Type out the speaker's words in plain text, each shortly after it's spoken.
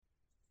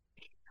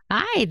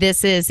Hi,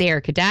 this is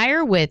Erica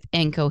Dyer with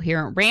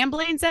Incoherent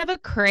Ramblings of a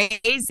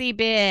Crazy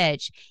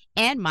Bitch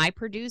and my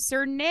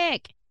producer,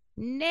 Nick.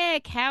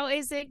 Nick, how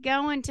is it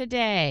going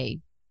today?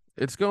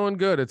 It's going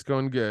good. It's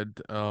going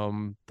good.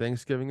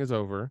 Thanksgiving is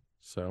over,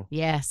 so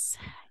Yes,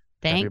 happy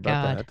thank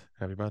about God. that.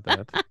 Happy about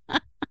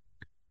that.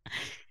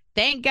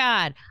 Thank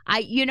God.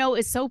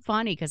 It's so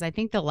funny because I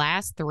think the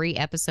last three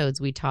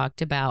episodes we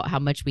talked about how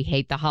much we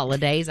hate the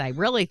holidays. I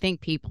really think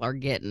people are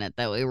getting it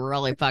that we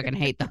really fucking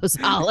hate those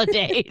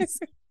holidays.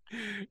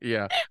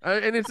 Yeah,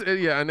 and it's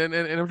yeah, and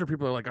after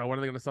people are like, "Oh, when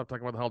are they going to stop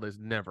talking about the holidays?"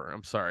 Never.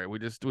 I'm sorry.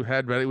 We've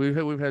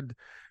had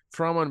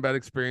trauma and bad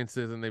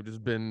experiences, and they've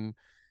just been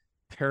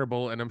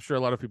terrible. And I'm sure a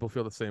lot of people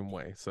feel the same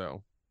way.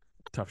 So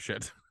tough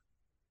shit.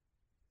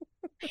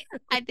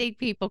 I think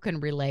people can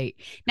relate.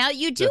 Now,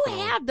 you do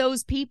Definitely. have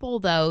those people,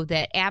 though,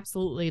 that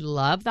absolutely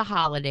love the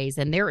holidays,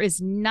 and there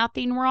is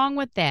nothing wrong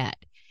with that.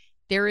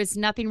 There is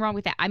nothing wrong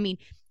with that. I mean,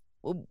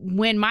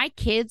 when my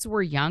kids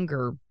were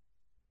younger,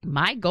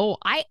 my goal,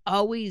 I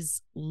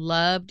always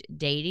loved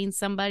dating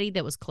somebody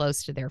that was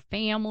close to their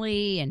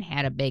family and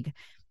had a big,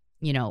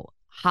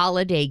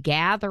 holiday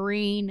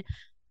gathering.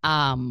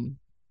 Um,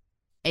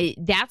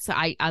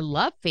 I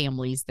love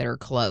families that are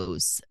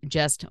close.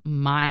 Just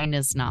mine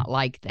is not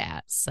like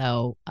that.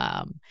 So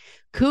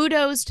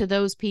kudos to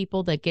those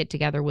people that get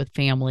together with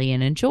family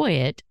and enjoy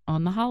it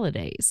on the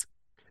holidays.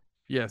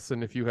 Yes,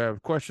 and if you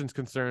have questions,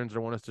 concerns,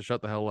 or want us to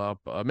shut the hell up,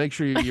 make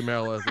sure you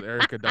email us at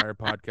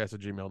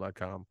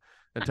ericadyerpodcast@gmail.com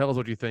and tell us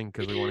what you think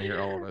because we want to hear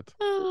all of it.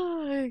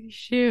 Oh,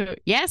 shoot.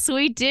 Yes,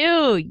 we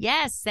do.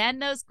 Yes,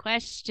 send those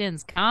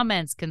questions,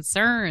 comments,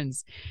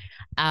 concerns.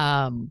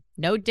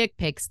 No dick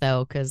pics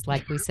though, because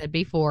like we said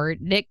before,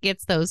 Nick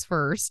gets those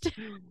first.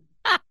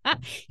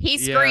 He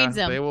screens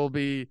Yeah, them. they will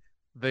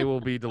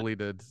be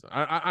deleted.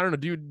 I don't know.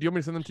 Do you want me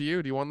to send them to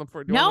you? Do you want them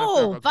after?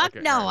 No, Okay, fuck okay,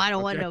 all no. right, I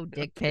don't want okay, no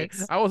dick okay.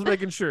 pics. I was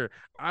making sure.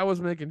 I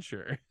was making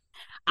sure.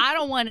 I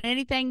don't want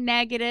anything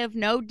negative,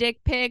 no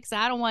dick pics.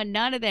 I don't want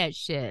none of that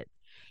shit.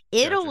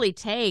 It Gotcha. only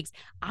takes,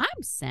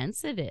 I'm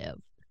sensitive.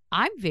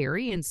 I'm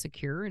very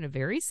insecure and a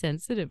very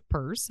sensitive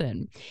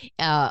person.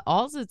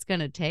 All it's going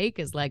to take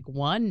is like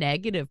one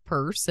negative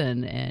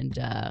person, and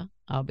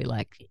I'll be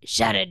like,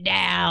 shut it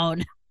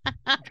down.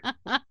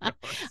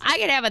 I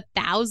could have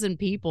 1,000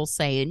 people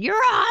saying, you're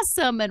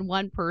awesome, and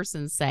one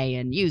person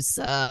saying, you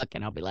suck.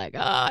 And I'll be like, oh,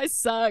 I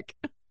suck.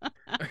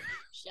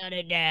 Shut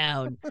it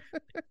down.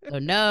 So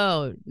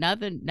no,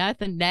 nothing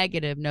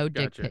negative, no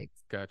dick Gotcha.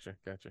 pics, Gotcha.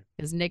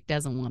 because Nick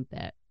doesn't want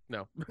that.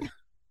 No,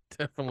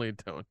 definitely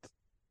don't.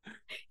 You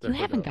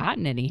Definitely haven't don't.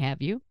 gotten any,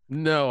 have you?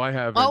 No, I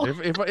haven't. Oh,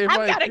 If I'm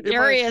I kind of if I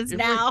curious if we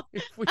now.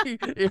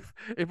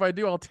 if I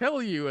do, I'll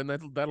tell you, and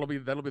that'll be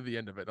the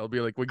end of it. I'll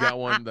be like, we got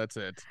one. That's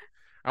it.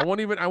 I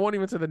won't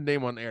even say the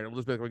name on air. It'll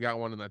just be like, we got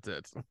one, and that's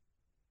it.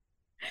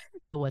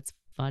 What's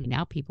funny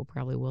now? People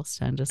probably will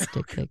send us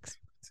dick pics.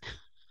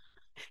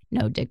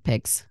 No dick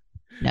pics.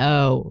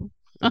 No.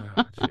 Oh,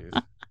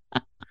 jeez.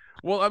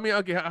 Well, I mean,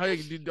 okay,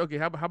 okay.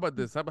 How about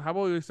this? How about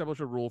we establish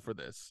a rule for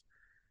this?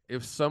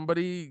 If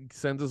somebody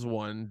sends us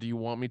one, do you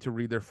want me to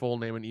read their full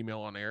name and email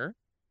on air?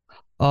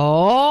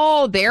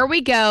 Oh, there we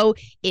go.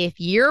 If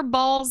you're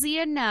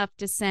ballsy enough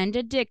to send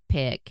a dick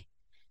pic,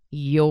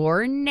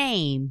 your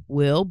name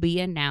will be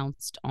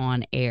announced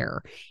on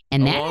air.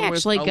 And that Along with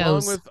actually along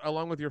goes, with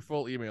along with your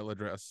full email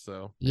address.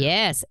 So yeah.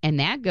 yes, and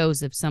that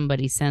goes if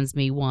somebody sends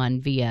me one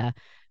via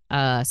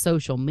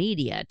social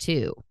media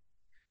too.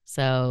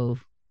 So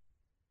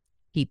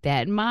keep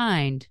that in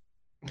mind.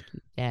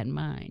 Keep that in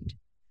mind.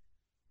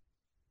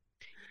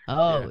 Yeah,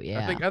 Oh, I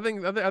yeah. think I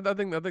think I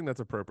think I think that's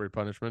appropriate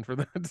punishment for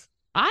that.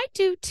 I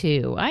do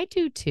too. I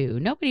do too.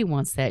 Nobody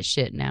wants that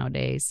shit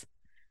nowadays.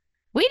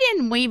 We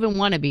didn't even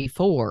want it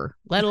before,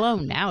 let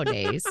alone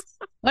nowadays.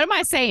 What am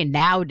I saying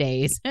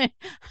nowadays? I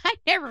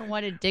never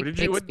wanted But dick did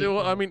you? pics What, well,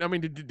 I before. mean, I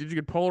mean, did you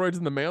get Polaroids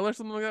in the mail or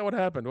something like that? What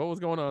happened? What was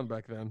going on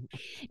back then?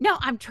 No,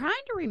 I'm trying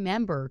to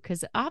remember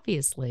because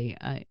obviously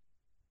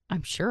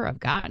I'm sure I've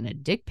gotten a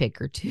dick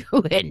pic or two.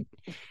 And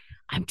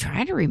I'm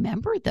trying to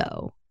remember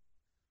though.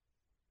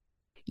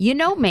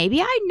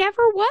 Maybe I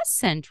never was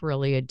sent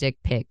really a dick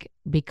pic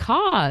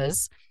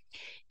because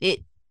it,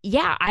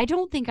 yeah, I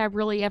don't think I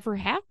really ever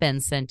have been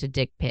sent a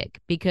dick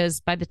pic because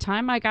by the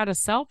time I got a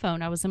cell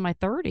phone, I was in my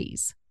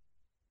 30s.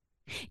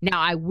 Now,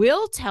 I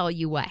will tell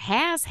you what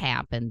has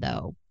happened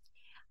though.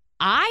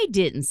 I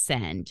didn't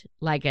send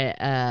like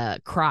a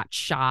crotch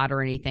shot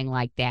or anything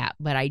like that,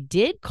 but I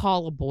did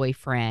call a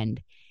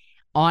boyfriend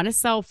on a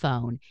cell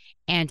phone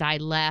and I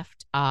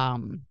left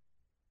phone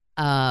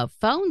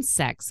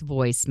sex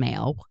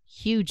voicemail,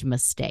 huge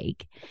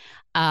mistake,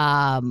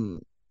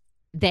 um,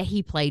 that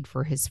he played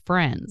for his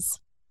friends.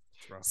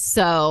 It's rough.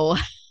 So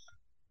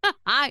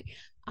I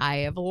I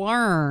have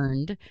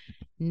learned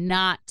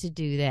not to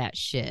do that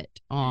shit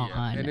Yeah,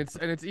 on and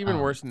it's even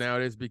worse phones.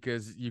 nowadays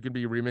because you can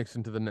be remixed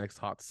into the next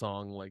hot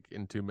song like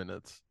in 2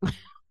 minutes.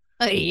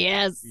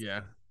 Yes.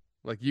 Yeah.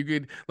 Like you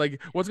could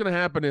like what's gonna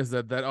happen is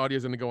that audio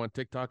is gonna go on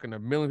TikTok and a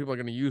million people are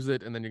gonna use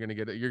it and then you're gonna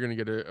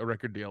get a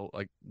record deal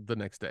like the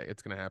next day.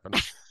 It's gonna happen.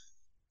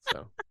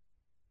 So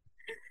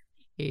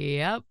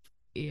Yep.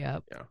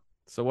 Yep. Yeah.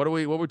 So what are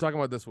we talking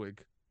about this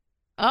week?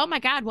 Oh my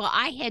God. Well,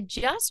 I had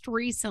just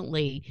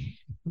recently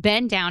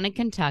been down in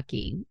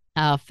Kentucky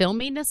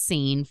filming a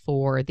scene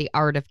for The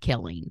Art of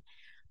Killing.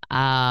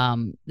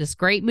 This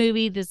great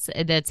movie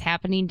that's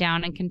happening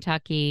down in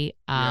Kentucky.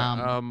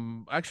 Yeah.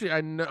 Actually,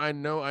 I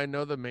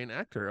know the main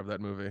actor of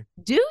that movie,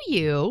 Do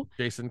you?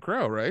 Jason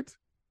Crow, right?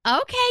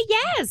 Okay,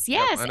 yes,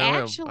 Yep, yes, I know him.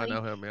 I actually.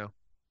 know him. Yeah.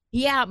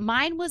 Yeah,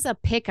 mine was a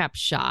pickup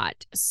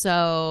shot.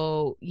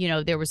 So,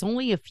 there was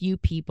only a few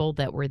people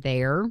that were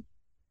there.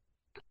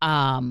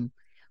 Um,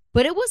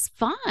 but it was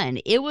fun.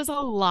 It was a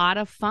lot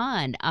of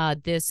fun.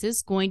 This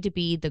is going to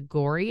be the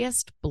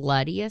goriest,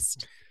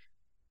 bloodiest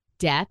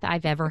death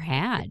I've ever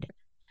had.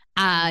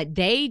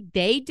 They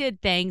did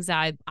things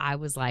I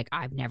was like,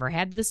 I've never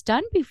had this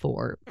done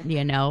before,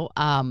 you know.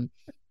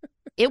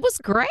 It was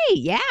great.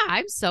 Yeah,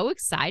 I'm so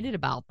excited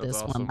about That's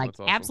this one. awesome. Like That's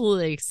awesome.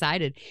 absolutely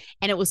excited.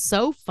 And it was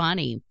so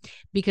funny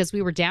because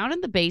we were down in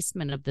the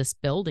basement of this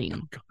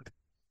building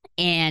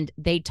and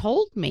they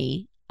told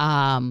me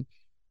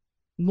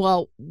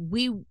well,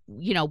 we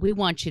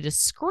want you to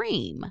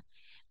scream.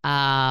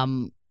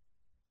 Um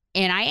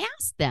and I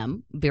asked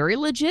them very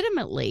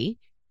legitimately,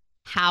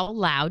 how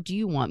loud do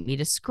you want me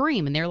to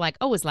scream? And they're like,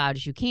 "Oh, as loud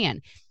as you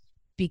can."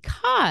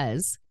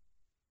 Because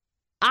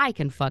I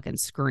can fucking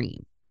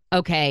scream.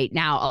 Okay.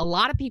 Now, a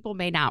lot of people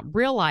may not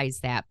realize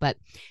that, but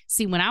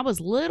see, when I was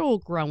little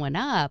growing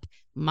up,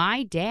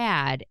 my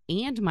dad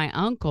and my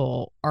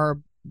uncle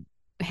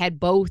had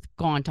both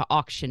gone to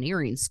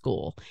auctioneering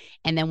school.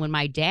 And then when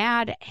my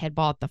dad had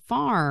bought the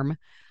farm,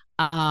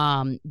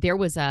 there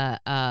was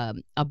a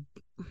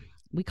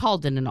we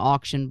called it an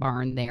auction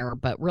barn there,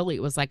 but really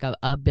it was like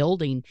a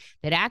building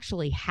that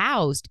actually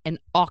housed an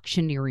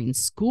auctioneering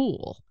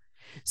school.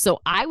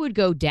 So I would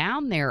go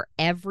down there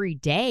every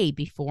day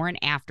before and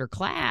after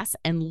class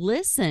and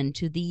listen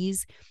to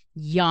these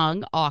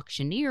young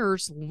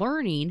auctioneers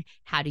learning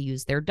how to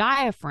use their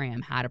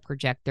diaphragm, how to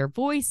project their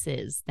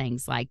voices,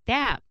 things like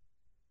that.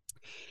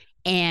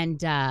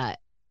 And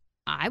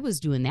I was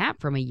doing that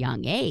from a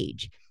young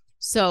age.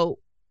 So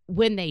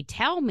when they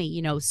tell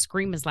me,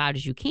 scream as loud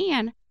as you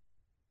can,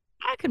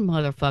 I can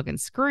motherfucking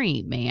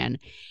scream, man.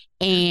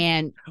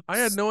 And I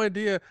had no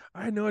idea.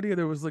 I had no idea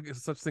there was like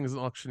such thing as an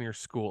auctioneer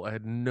school. I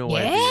had no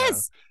idea.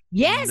 yes,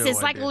 yes, No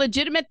it's like a idea.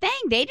 legitimate thing.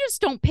 They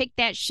just don't pick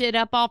that shit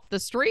up off the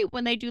street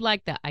when they do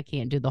like the I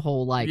can't do the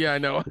whole like Yeah, I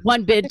know.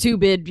 one bid, two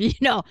bid,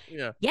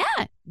 Yeah. Yeah,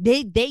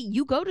 they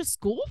you go to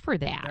school for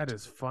That that.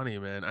 is funny,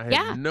 man. I had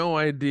Yeah. no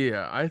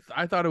idea.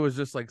 I thought it was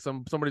just like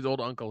somebody's old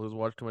uncle who's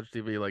watched too much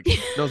TV, like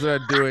knows how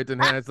to do it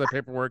and has the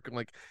paperwork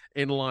like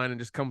in line and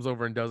just comes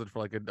over and does it for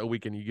like a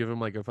week and you give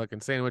him like a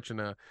fucking sandwich and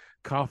a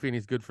coffee and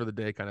he's good for the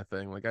day kind of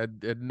thing. Like I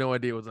had no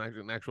idea it was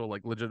an actual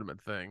like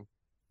legitimate thing.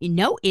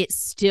 It's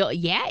still,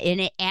 yeah, and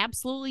it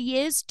absolutely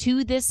is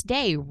to this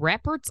day.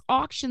 Reppert's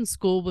Auction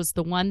School was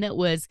the one that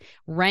was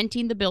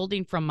renting the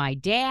building from my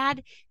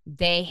dad.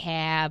 They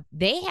have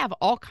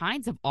all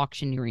kinds of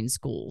auctioneering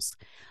schools.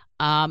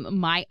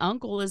 My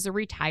uncle is a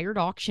retired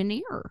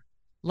auctioneer.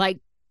 Like,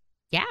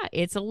 yeah,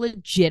 it's a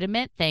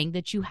legitimate thing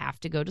that you have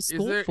to go to Is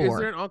school there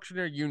for. an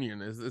auctioneer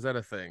union? Is that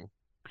a thing?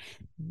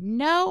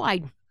 No,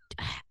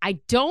 I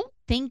don't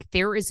think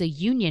there is a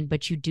union,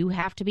 but you do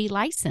have to be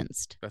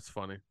licensed. That's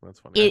funny.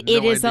 That's funny. I had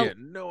It no is a idea.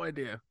 No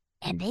idea.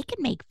 and they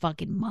can make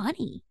fucking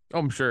money. Oh,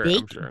 I'm sure. They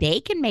I'm sure. they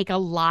can make a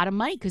lot of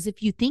money because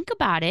if you think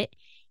about it,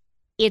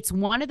 it's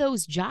one of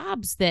those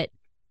jobs that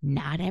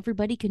not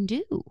everybody can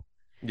do.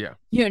 Yeah.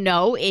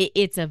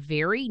 It's a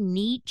very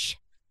niche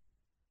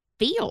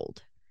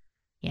field.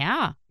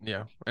 Yeah.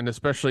 Yeah. And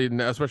especially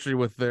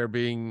with there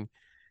being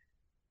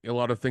a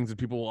lot of things that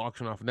people will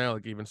auction off now,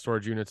 like even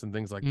storage units and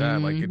things like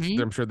that. Like Hmm.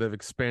 I'm sure they've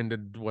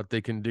expanded what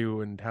they can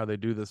do and how they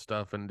do this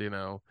stuff, and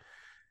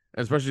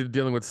especially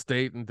dealing with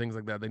state and things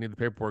like that, they need the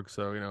paperwork.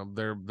 So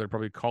they're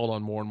probably called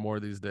on more and more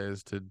these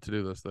days to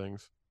do those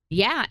things.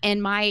 Yeah,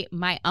 and my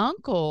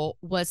uncle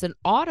was an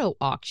auto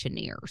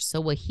auctioneer.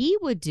 So what he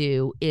would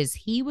do is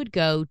he would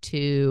go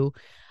to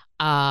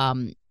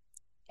um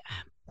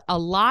a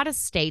lot of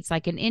states,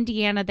 like in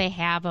Indiana they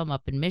have them,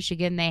 up in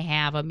Michigan they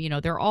have them,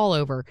 they're all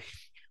over.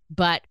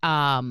 But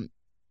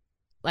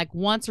like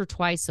once or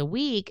twice a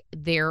week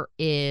there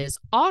is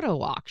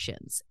auto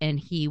auctions and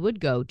he would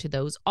go to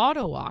those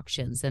auto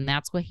auctions and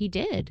that's what he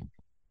did.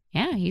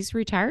 Yeah, he's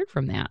retired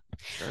from that.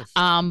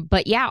 Nice.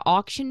 But yeah,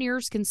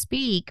 auctioneers can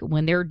speak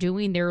when they're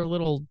doing their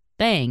little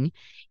thing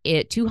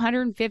at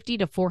 250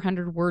 to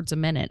 400 words a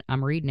minute.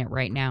 I'm reading it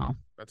right now.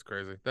 That's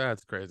crazy.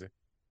 That's crazy.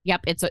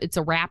 Yep, it's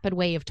a rapid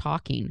way of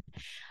talking.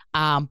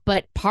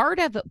 But part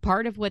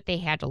of what they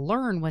had to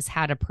learn was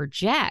how to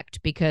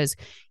project because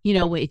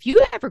if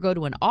you ever go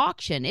to an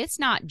auction, it's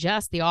not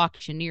just the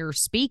auctioneer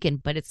speaking,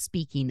 but it's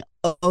speaking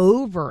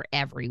over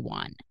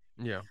everyone.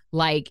 Yeah.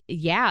 Like,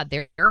 yeah,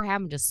 they're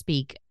having to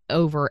speak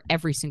over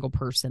every single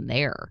person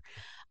there.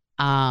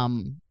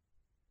 Um,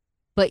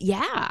 but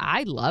yeah,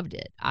 I loved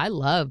it. I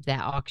loved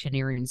that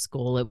auctioneering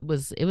school. It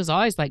was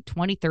always like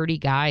 20, 30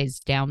 guys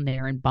down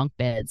there in bunk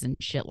beds and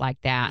shit like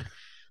that.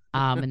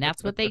 And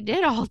that's what they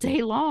did all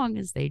day long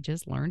is they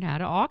just learned how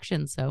to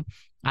auction. So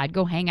I'd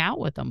go hang out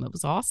with them. It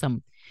was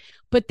awesome.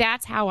 But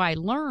that's how I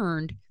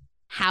learned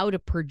how to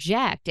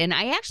project. And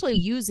I actually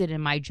use it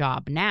in my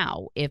job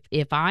now.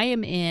 If I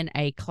am in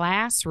a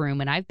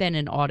classroom, and I've been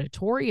in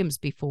auditoriums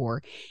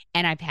before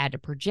and I've had to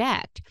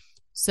project.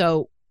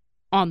 So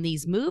on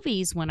these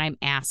movies, when I'm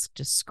asked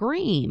to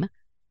scream,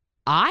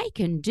 I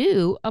can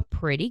do a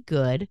pretty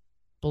good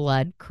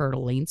blood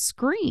curdling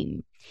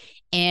scream.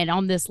 And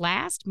on this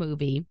last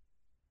movie,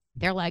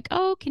 they're like,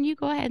 "Oh, can you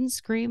go ahead and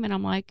scream?" And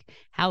I'm like,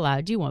 "How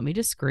loud do you want me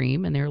to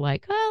scream?" And they're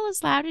like, "Oh,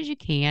 as loud as you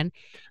can."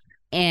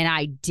 And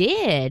I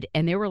did.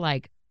 And they were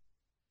like,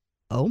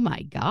 "Oh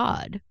my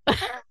God.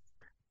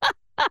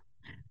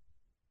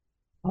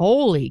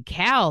 Holy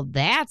cow,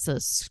 that's a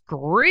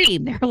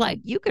scream." They're like,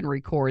 "You can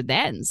record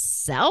that and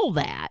sell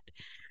that."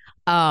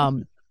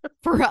 Um,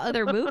 for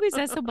other movies.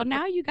 I said, "Well,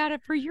 now you got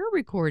it for your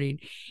recording."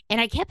 And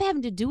I kept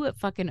having to do it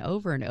fucking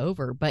over and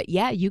over. But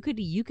yeah, you could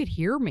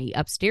hear me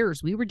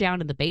upstairs. We were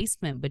down in the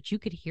basement, but you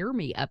could hear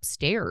me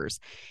upstairs.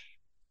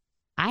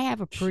 I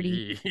have a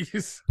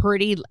Jeez.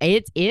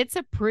 it's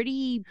a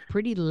pretty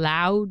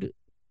loud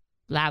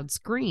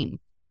scream.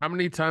 How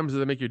many times do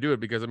they make you do it?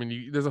 Because I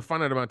mean, there's a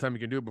finite amount of time you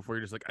can do it before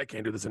you're just like, I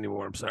can't do this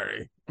anymore. I'm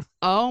sorry.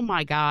 Oh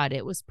my God,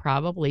 it was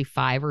probably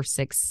 5 or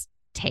 6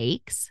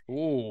 takes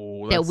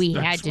Oh, that we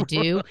that's had to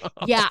do.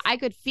 Yeah, I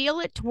could feel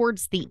it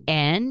towards the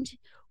end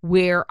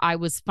where I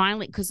was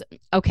finally because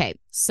okay,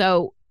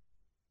 so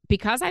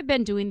because I've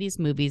been doing these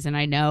movies and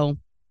I know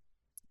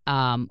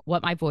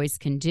what my voice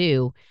can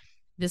do,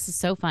 this is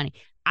so funny.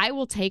 I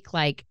will take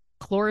like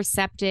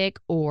chloroseptic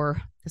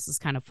or this is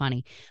kind of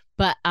funny,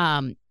 but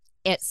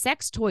at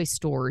sex toy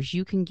stores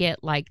you can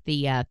get like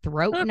the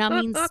throat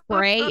numbing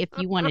spray if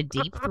you want a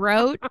deep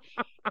throat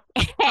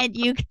and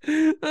you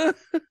hey,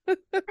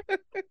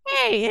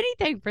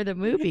 anything for the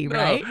movie, No,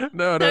 right?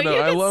 no, So no,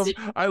 no. you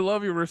can I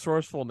love your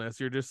resourcefulness.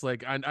 You're just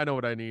like, I know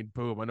what I need.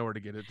 Boom, I know where to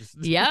get it.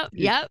 Just yep,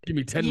 yep. give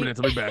me 10 You minutes.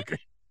 I'll be back.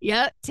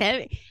 yep,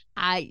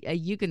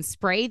 you can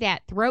spray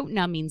that throat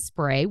numbing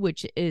spray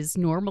which is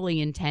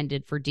normally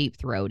intended for deep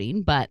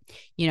throating, but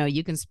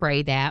you can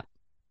spray that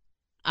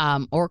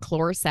or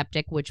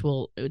chloroseptic, which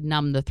will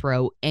numb the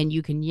throat, and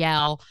you can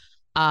yell.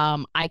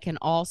 I can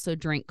also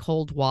drink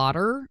cold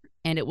water,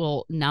 and it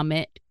will numb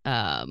it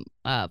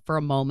for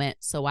a moment,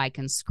 so I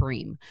can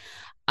scream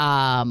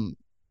um,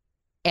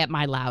 at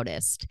my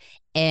loudest.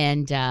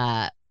 And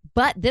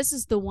but this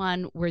is the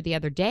one where the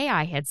other day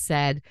I had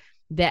said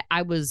that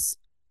I was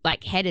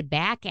like headed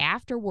back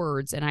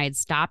afterwards and I had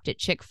stopped at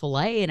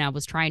Chick-fil-A and I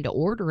was trying to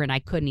order and I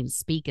couldn't even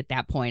speak at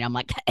that point. I'm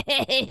like,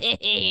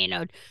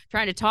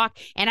 trying to talk.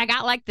 And I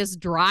got like this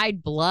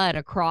dried blood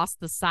across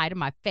the side of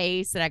my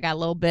face and I got a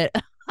little bit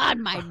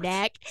on my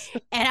neck.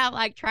 And I'm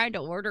like trying to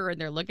order and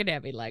they're looking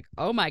at me like,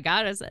 "Oh my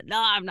God." I said, "No,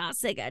 I'm not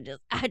sick.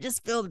 I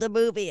just filmed a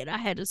movie and I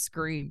had to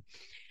scream."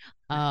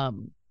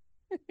 Um,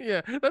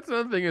 Yeah, that's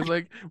another thing is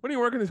like when you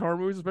work in these horror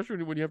movies,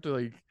 especially when you have to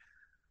like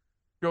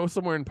go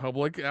somewhere in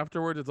public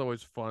afterwards, it's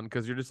always fun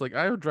because you're just like,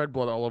 I have dried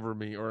blood all over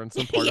me or in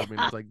some part of me, and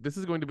yeah. it's like this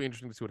is going to be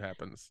interesting to see what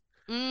happens.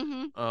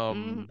 Mm-hmm. Mm-hmm.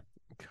 Um,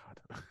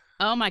 God.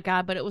 Oh my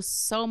God, but it was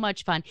so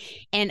much fun.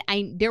 And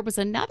there was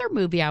another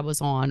movie I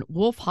was on,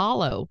 Wolf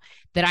Hollow,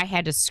 that I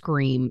had to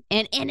scream.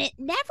 And it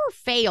never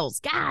fails.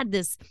 God,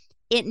 this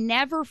it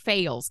never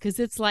fails because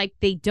it's like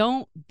they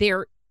don't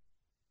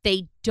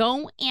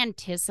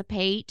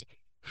anticipate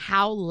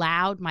how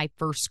loud my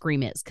first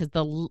scream is because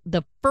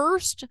the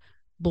first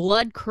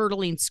blood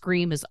curdling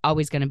scream is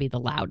always going to be the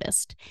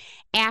loudest.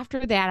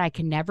 After that, I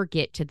can never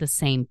get to the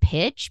same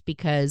pitch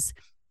because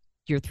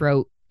your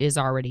throat is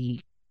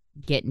already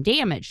getting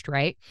damaged,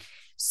 right?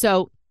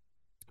 So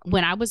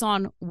when I was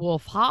on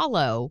Wolf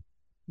Hollow,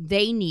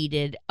 they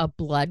needed a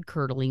blood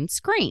curdling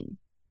scream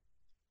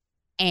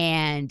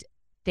and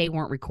they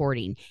weren't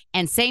recording.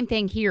 And same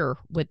thing here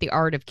with The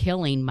Art of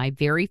Killing. My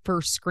very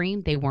first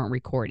scream, they weren't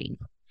recording.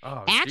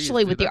 Oh, geez,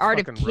 Actually, dude, with The that's Art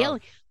of fucking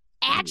Killing,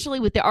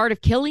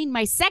 rough.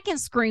 my second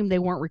scream, they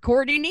weren't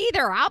recording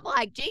either. I'm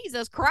like,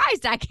 Jesus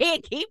Christ, I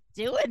can't keep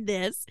doing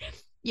this.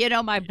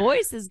 My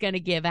voice is going to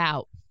give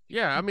out.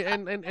 Yeah, I mean,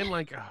 and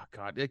like, oh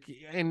God, like,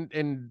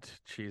 and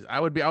jeez, I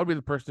would be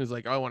the person who's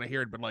like, oh, I want to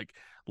hear it, but like,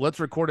 let's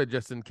record it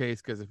just in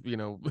case, because if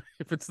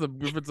if it's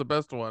the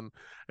best one,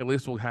 at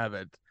least we'll have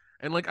it.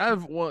 And like,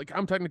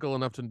 I'm technical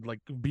enough to like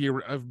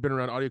I've been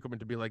around audio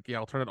equipment to be like, yeah,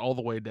 I'll turn it all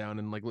the way down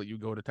and like let you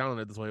go to town on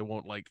it. This way, it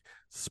won't like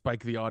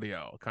spike the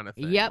audio, kind of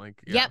thing. Yep. Like,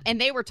 yeah, Yep.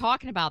 And they were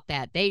talking about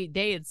that. They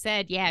had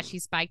said, yeah, she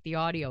spiked the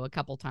audio a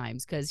couple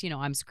times because,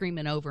 I'm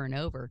screaming over and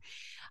over.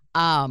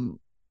 Um,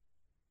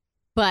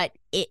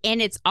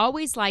 and it's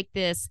always like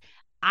this.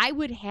 I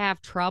would have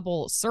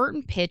trouble,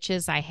 certain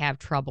pitches I have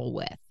trouble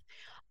with.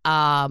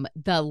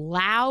 The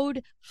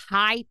loud,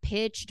 high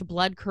pitched,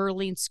 blood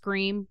curdling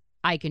scream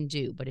I can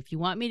do. But if you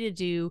want me to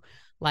do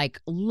like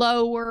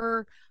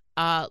lower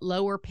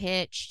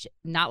pitched,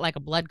 not like a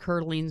blood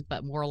curdling,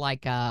 but more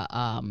like oh,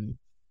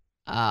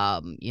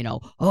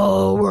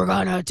 we're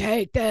gonna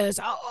take this.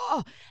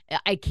 Oh,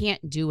 I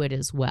can't do it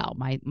as well.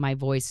 My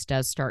voice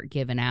does start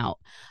giving out.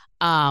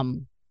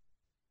 Um,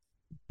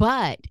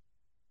 but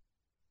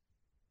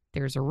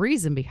there's a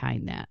reason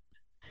behind that.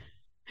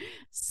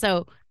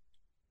 So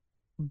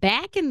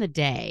back in the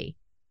day,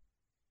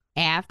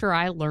 after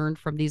I learned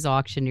from these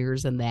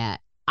auctioneers and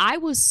that, I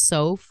was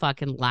so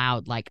fucking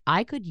loud. Like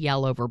I could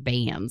yell over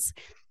bands.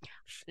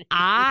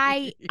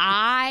 I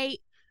I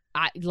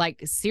I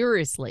like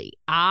seriously,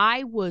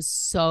 I was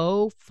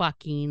so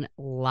fucking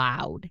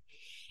loud.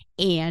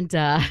 And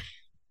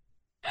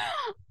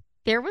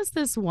there was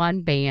this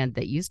one band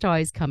that used to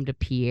always come to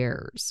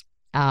Pierre's.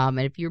 And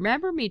if you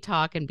remember me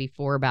talking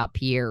before about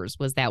Pierre's,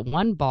 was that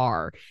one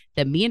bar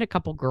that me and a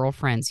couple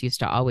girlfriends used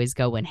to always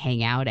go and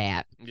hang out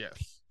at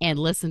Yes. and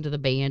listen to the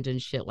band and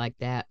shit like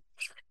that.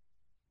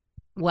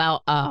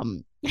 Well,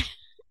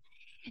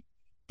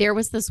 there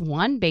was this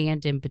one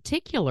band in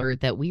particular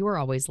that we were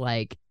always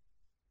like,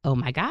 oh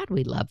my God,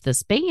 we love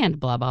this band,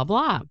 blah, blah,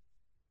 blah.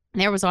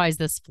 And there was always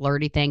this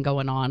flirty thing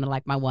going on. And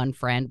like my one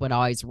friend would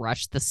always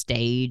rush the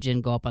stage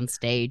and go up on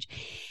stage.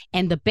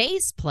 And the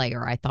bass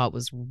player I thought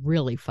was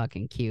really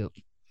fucking cute.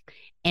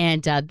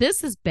 And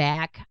this is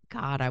back,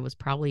 God, I was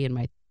in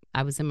my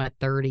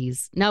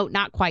 30s. No,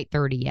 not quite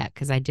 30 yet,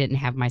 because I didn't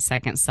have my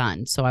second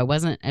son. So it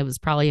was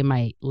probably in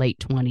my late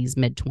 20s,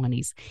 mid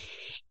 20s.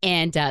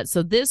 And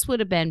so this would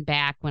have been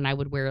back when I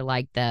would wear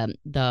like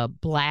the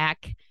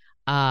black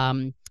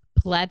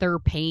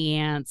pleather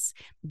pants,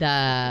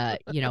 the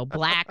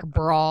black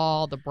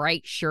bra, the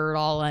bright shirt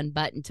all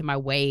unbuttoned to my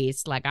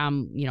waist, like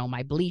I'm,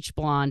 my bleach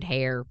blonde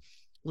hair,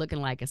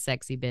 looking like a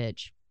sexy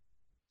bitch.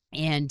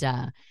 And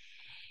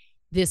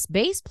this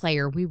bass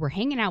player, we were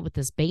hanging out with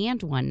this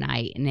band one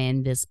night, and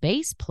then this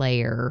bass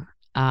player,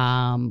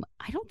 I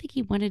don't think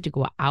he wanted to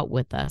go out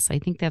with us. I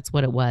think that's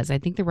what it was. I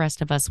think the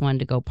rest of us wanted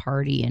to go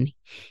party, and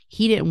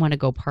he didn't want to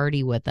go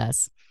party with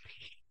us.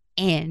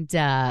 And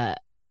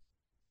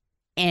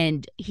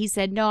he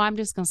said, no, I'm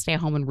just going to stay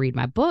home and read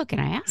my book.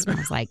 And I asked him, I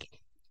was like,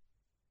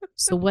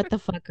 so what the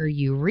fuck are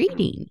you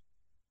reading?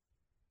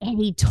 And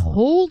he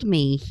told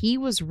me he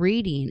was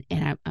reading,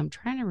 and I'm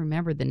trying to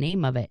remember the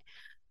name of it.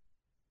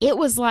 It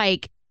was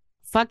like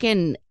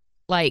fucking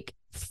like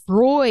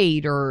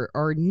Freud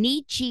or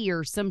Nietzsche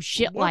or some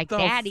shit What like the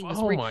that. He was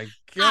oh reading. my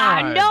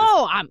I God.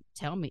 know.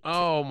 Tell me.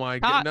 Oh my Uh,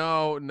 God.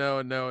 No,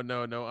 no, no,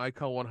 no, no. I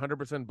call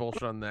 100%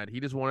 bullshit on that. He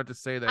just wanted to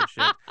say that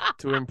shit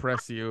to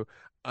impress you.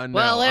 No,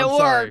 well, it I'm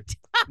sorry. worked.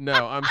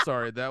 No, I'm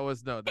sorry. That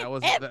was no, that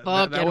was It that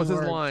fucking was his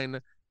worked. line.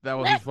 That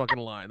was his fucking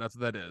line. That's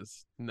what that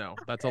is. No,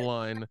 that's a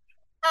line.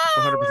 I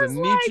 100% was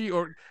like, Nietzsche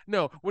or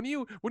no, when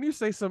you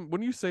say some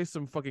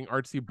fucking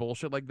artsy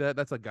bullshit like that,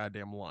 that's a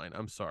goddamn line.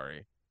 I'm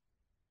sorry.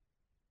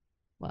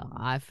 well,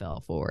 I fell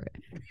for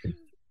it.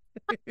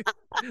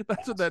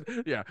 That's what that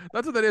is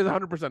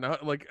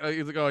 100%. Like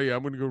he's like, oh yeah,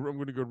 I'm gonna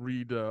go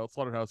read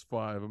Slaughterhouse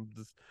 5.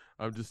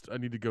 I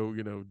need to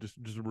go, just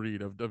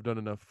read. I've done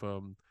enough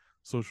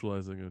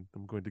socializing, and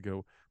I'm going to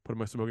go put on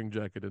my smoking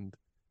jacket and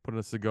put on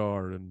a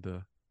cigar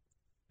and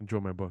enjoy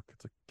my book.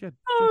 It's like, get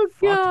Oh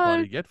fucked, God.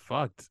 buddy. Get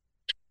fucked.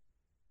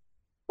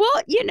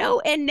 Well,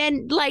 and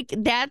then like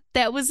that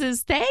was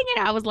his thing.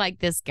 And I was like,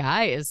 this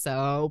guy is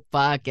so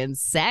fucking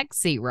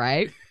sexy,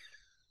 right?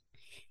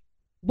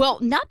 Well,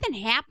 nothing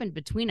happened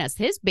between us.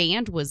 His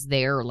band was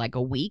there like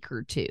a week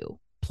or two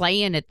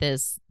playing at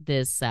this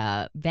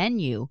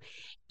venue,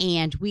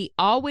 and we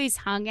always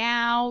hung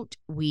out.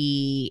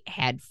 We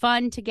had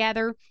fun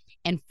together.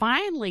 And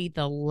finally,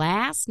 the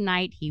last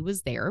night he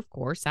was there, of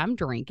course, I'm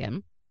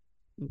drinking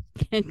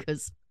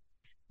because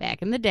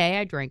back in the day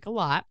I drank a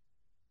lot.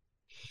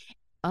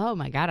 Oh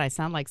my God, I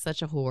sound like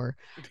such a whore.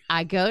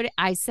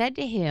 I said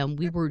to him,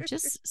 we were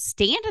just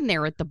standing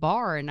there at the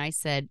bar, and I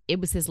said it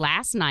was his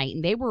last night,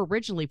 and they were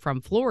originally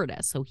from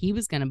Florida. So he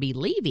was going to be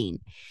leaving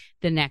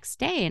the next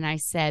day. And I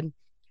said,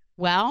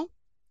 well,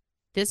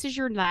 this is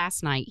your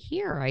last night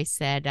here. I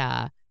said,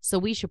 so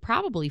we should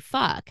probably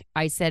fuck.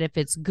 I said, if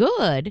it's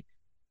good,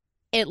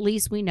 at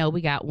least we know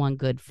we got one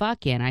good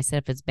fuck in. I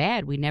said, if it's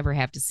bad, we never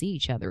have to see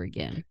each other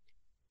again.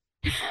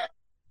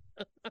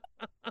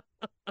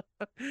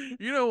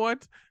 You know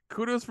what?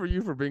 Kudos for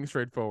you for being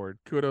straightforward.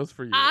 Kudos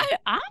for you.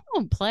 I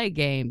don't play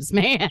games,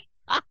 man.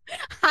 I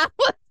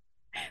was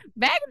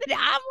back in the day.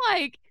 I'm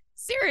like,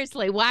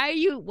 seriously, why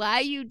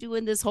are you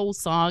doing this whole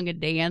song and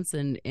dance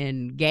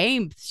and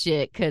game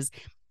shit? Because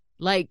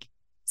like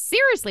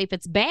seriously, if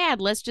it's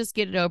bad, let's just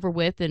get it over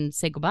with and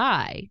say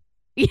goodbye.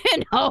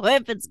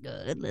 If it's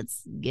good,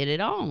 let's get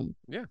it on.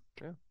 Yeah,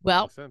 yeah.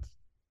 Well, Makes sense.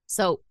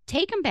 so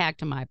take him back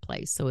to my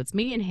place. So it's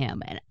me and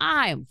him, and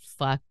I'm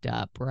fucked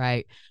up,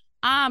 right?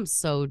 I'm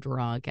so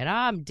drunk and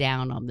I'm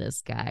down on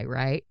this guy,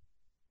 right?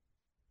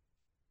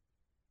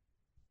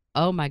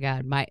 Oh my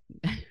God.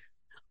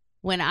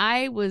 When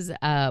I was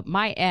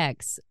my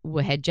ex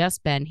had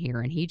just been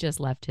here, and he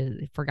just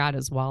forgot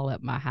his wallet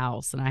at my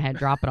house, and I had to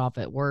drop it off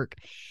at work.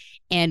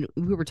 And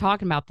we were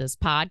talking about this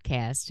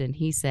podcast, and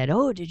he said,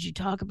 oh, did you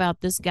talk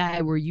about this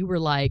guy where you were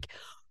like,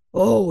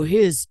 oh,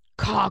 his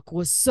cock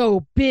was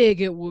so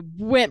big it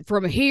went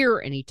from here,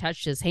 and he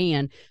touched his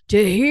hand,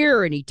 to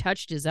here, and he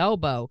touched his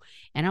elbow.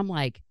 And I'm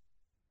like,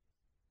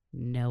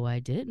 No, I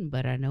didn't,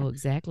 but I know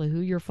exactly who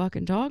you're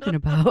fucking talking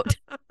about.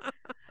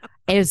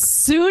 As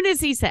soon as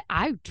he said,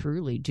 I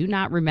truly do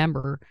not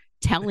remember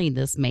telling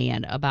this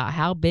man about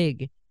how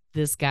big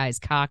this guy's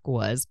cock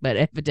was, but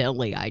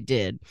evidently I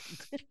did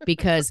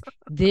because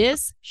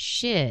this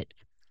shit,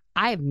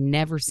 I have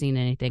never seen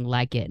anything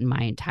like it in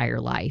my entire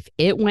life.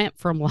 It went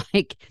from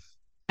like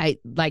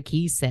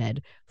he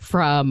said,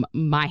 from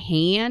my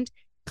hand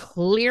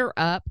clear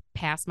up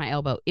past my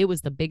elbow. It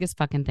was the biggest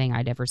fucking thing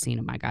I'd ever seen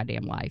in my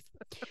goddamn life.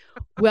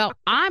 Well,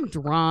 I'm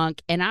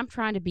drunk and I'm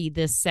trying to be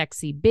this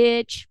sexy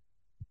bitch.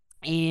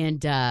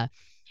 And um,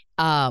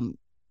 I'm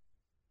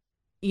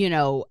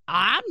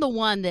the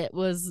one that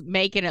was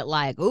making it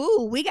like,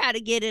 ooh, we got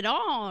to get it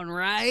on,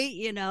 right?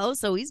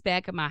 So he's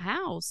back at my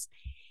house.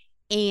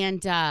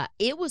 And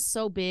it was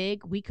so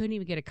big, we couldn't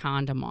even get a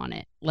condom on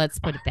it. Let's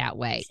put it that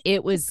way.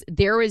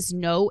 There is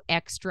no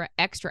extra,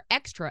 extra,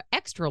 extra,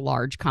 extra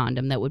large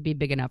condom that would be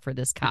big enough for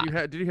this cock.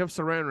 Did you have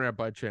saran wrap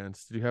by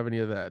chance? Did you have any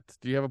of that?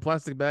 Do you have a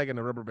plastic bag and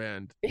a rubber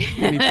band?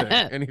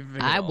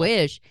 Anything I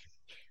wish.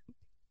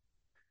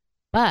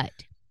 But,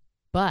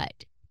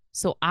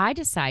 so I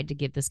decide to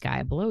give this guy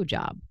a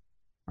blowjob,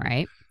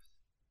 right?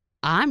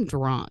 I'm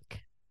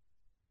drunk.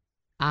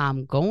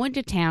 I'm going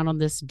to town on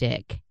this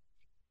dick.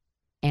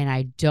 And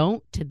I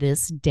don't to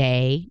this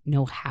day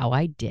know how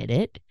I did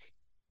it.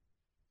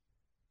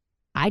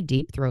 I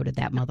deep throated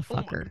that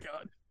motherfucker. Oh my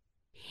God.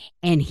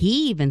 And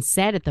he even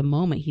said at the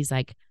moment, he's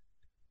like,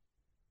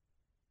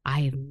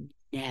 I have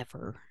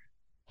never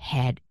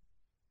had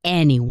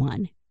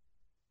anyone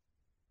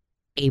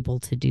able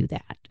to do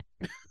that.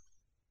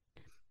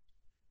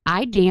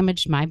 I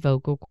damaged my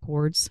vocal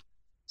cords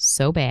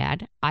so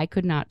bad, I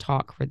could not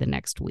talk for the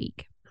next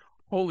week.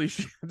 Holy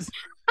shit.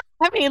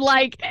 I mean,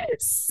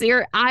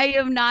 I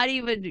am not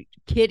even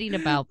kidding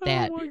about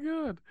that. Oh my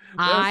God.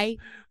 I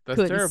That's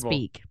couldn't terrible.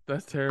 speak.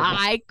 That's terrible.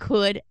 I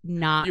could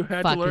not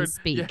fucking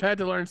speak. You had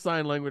to learn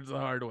sign language the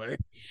hard way.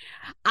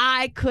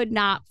 I could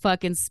not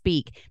fucking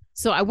speak.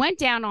 So I went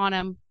down on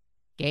him,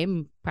 gave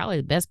him probably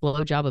the best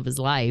blowjob of his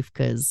life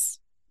because,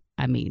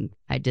 I mean,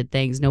 I did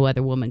things no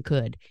other woman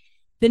could.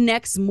 The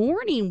next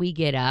morning we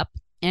get up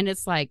and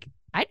it's like,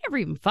 I never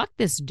even fucked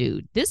this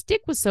dude. This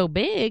dick was so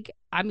big.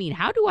 I mean,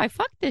 how do I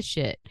fuck this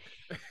shit?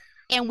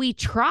 And we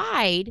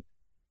tried,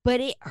 but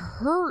it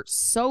hurt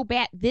so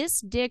bad.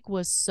 This dick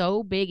was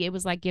so big, it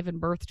was like giving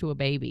birth to a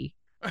baby.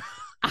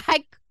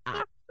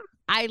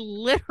 I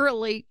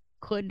literally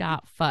could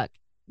not fuck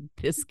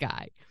this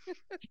guy.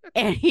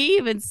 And he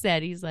even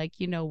said, he's like,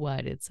 you know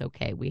what? It's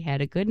okay. We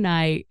had a good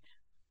night.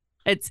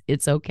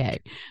 It's okay.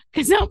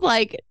 Because I'm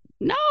like,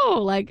 no,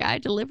 like I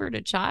delivered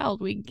a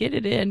child. We can get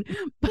it in.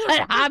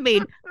 But I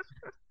mean,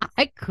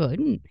 I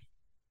couldn't.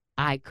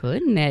 I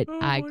could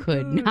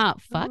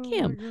not fuck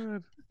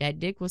him. That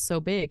dick was so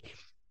big.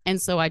 And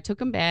so I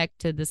took him back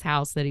to this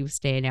house that he was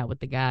staying at with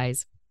the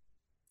guys.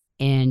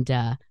 And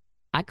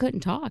I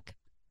couldn't talk.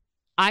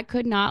 I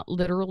could not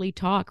literally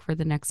talk for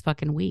the next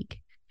fucking week.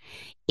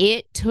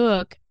 It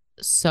took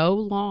so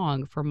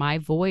long for my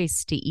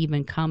voice to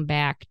even come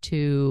back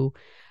to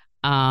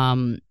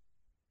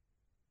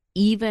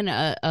even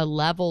a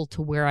level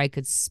to where I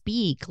could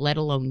speak, let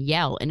alone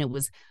yell. And it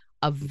was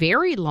a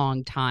very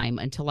long time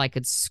until I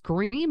could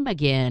scream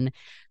again.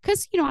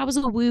 Because, I was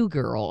a woo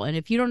girl. And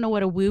if you don't know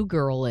what a woo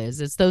girl is,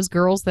 it's those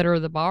girls that are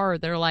at the bar.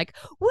 They're like,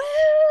 woo,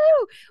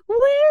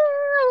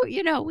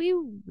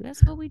 woo.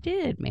 That's what we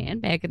did,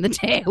 man. Back in the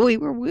day, we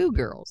were woo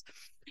girls.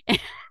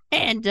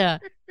 And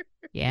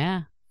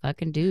yeah,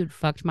 fucking dude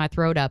fucked my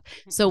throat up.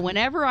 So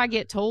whenever I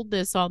get told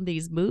this on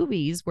these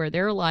movies where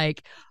they're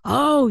like,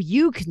 oh,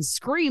 you can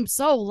scream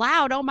so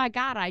loud. Oh my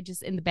God.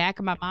 In the back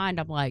of my mind,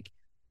 I'm like,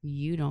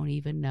 you don't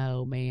even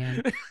know,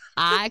 man.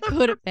 I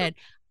could have been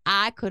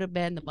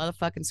the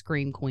motherfucking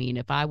scream queen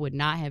if I would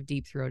not have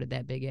deep throated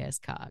that big ass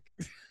cock.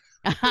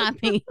 I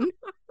mean,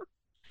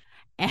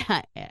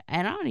 and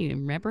I don't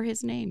even remember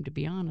his name, to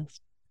be honest.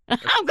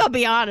 I'm going to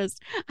be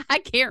honest. I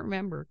can't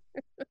remember.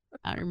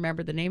 I don't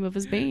remember the name of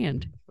his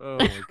band. Oh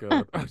my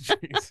God. Oh,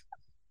 jeez.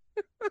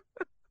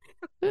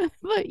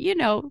 But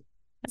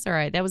that's all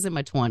right. That was in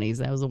my 20s.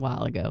 That was a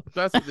while ago.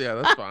 That's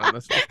fine.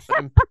 That's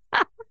fine.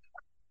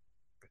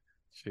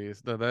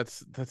 Jeez, no,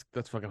 that's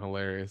fucking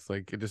hilarious.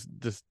 Like it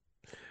just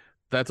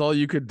that's all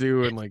you could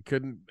do, and like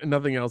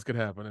nothing else could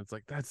happen. It's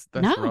like that's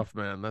No. rough,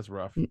 man. That's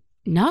rough.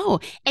 No,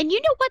 and you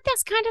know what?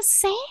 That's kind of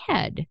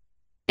sad.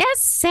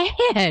 That's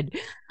sad.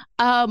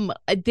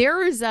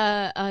 There's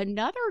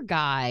another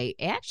guy.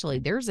 Actually,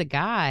 there's a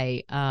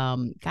guy.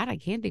 God, I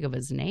can't think of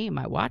his name.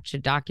 I watched a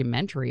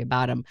documentary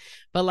about him,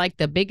 but like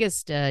the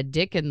biggest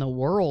dick in the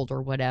world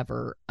or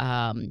whatever.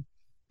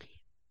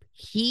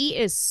 He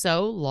is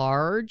so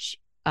large.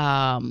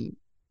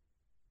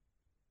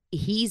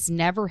 He's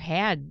never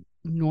had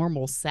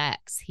normal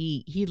sex.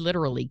 He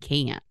literally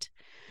can't.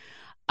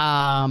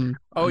 Oh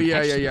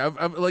yeah.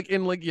 I'm like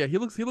yeah. He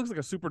looks like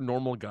a super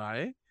normal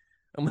guy.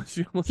 Unless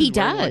he he's wearing,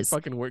 does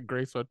like, fucking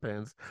gray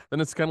sweatpants, then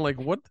it's kind of like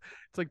what?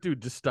 It's like,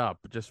 dude, just stop,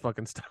 just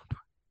fucking stop.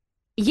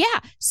 Yeah.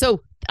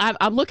 So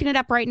I'm looking it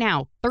up right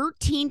now.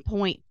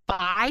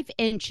 13.5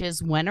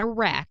 inches when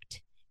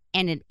erect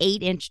and an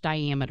 8-inch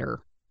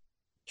diameter.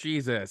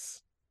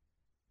 Jesus.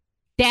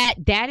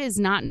 That is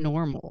not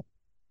normal.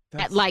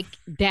 That's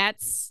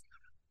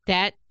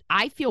That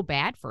I feel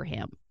bad for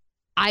him.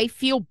 I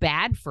feel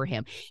bad for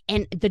him.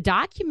 And the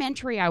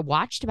documentary I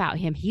watched about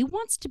him, he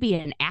wants to be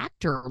an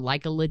actor,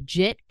 like a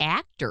legit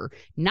actor,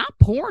 not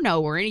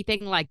porno or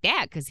anything like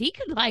that, because he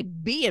could like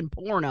be in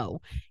porno.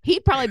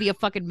 He'd probably be a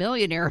fucking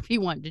millionaire if he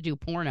wanted to do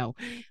porno,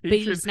 he but should.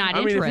 he's not I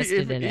mean, if he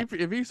interested in it.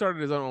 if he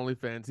started his own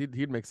OnlyFans,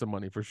 he'd make some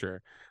money for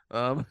sure.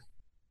 Um,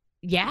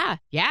 Yeah,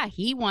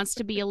 he wants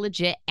to be a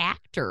legit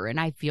actor, and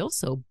I feel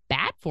so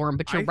bad for him.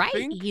 But you're I right,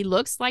 think he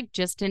looks like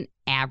just an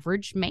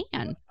average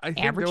man,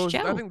 average I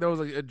Joe. think there was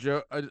like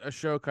a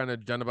show kind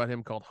of done about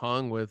him called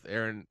Hung with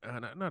Aaron,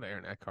 not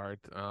Aaron Eckhart.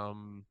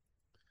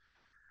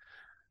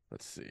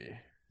 Let's see.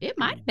 It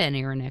might have been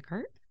Aaron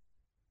Eckhart.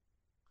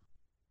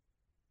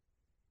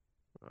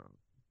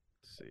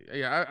 Let's see.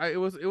 Yeah, it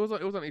was on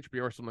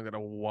HBO or something like that a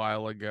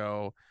while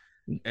ago,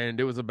 and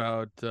it was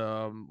about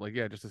like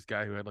yeah, just this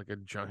guy who had like a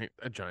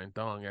giant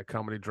dong, a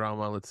comedy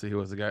drama. Let's see, who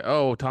was the guy?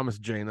 Oh, Thomas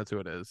Jane, that's who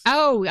it is.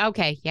 Oh,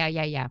 okay. Yeah.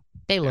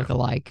 They Yeah. look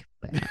alike.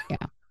 But, yeah.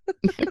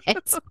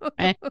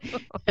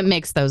 it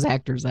mix those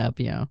actors up,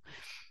 you know.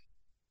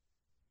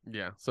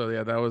 Yeah. So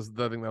yeah, I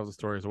think that was a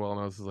story as well,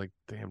 and I was just like,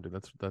 damn, dude,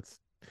 that's.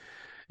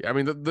 Yeah, I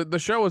mean the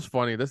show was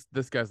funny.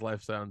 This guy's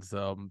life sounds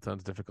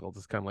difficult.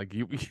 It's kind of like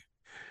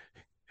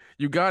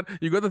you got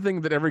the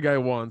thing that every guy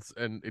wants,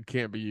 and it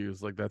can't be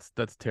used. Like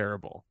that's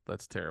terrible.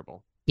 That's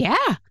terrible. Yeah.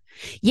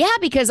 Yeah,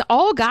 because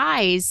all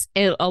guys,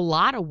 a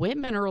lot of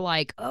women are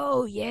like,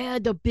 oh, yeah,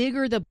 the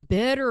bigger, the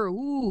better.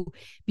 Ooh,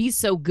 be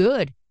so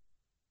good.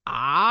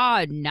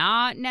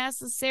 Not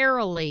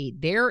necessarily.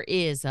 There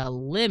is a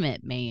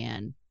limit,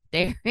 man.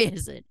 There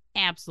is an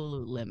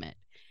absolute limit.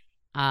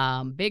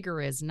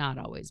 Bigger is not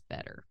always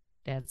better.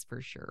 That's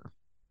for sure.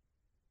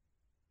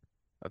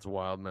 That's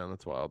wild, man.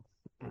 That's wild.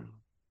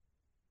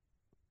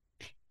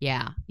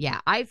 Yeah.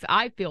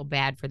 I feel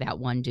bad for that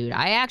one dude.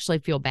 I actually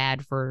feel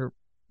bad for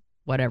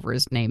whatever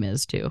his name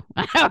is too.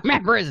 I don't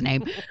remember his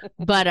name.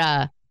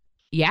 But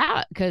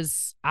yeah,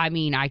 because I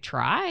mean I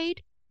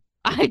tried.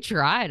 I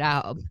tried.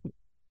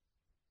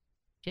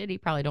 Shit, he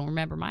probably don't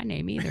remember my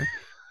name either.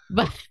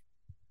 But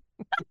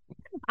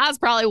I was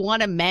probably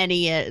one of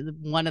many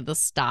one of the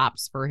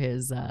stops for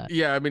his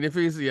Yeah, I mean if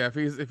he's a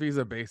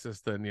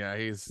bassist, then yeah,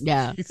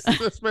 yeah. he's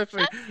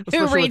especially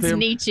Who with reads him.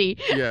 Nietzsche?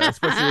 Yeah,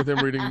 especially with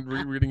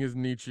him reading his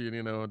Nietzsche,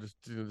 and just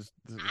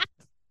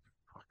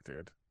fuck,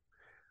 dude.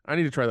 I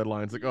need to try that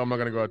line. It's like, oh, I'm not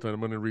gonna go out tonight.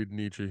 I'm gonna read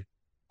Nietzsche.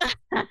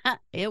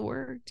 It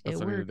worked. That's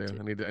It what I need worked. to do.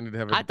 I need to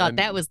have it. I thought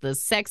that was the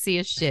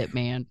sexiest shit,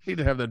 man. I need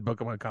to have that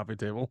book on my coffee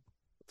table.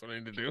 That's what I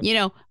need to do. You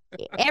know,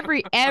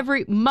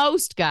 every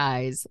most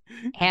guys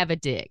have a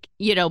dick.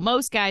 You know,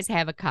 most guys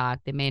have a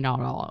cock. They may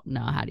not all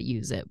know how to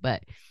use it,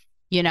 but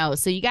you know,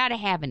 so you got to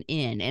have an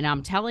in. And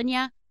I'm telling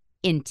you,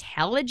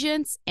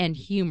 intelligence and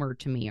humor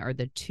to me are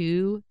the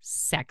two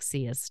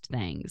sexiest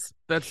things.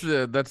 That's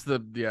the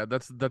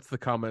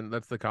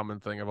common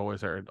thing I've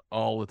always heard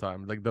all the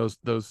time. Like those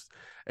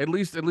at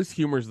least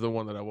humor is the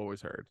one that I've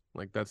always heard.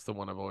 Like that's the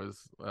one I've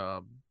always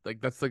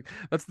like that's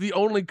the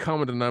only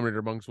common denominator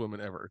amongst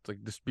women ever. It's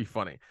like just be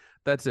funny.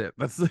 That's it.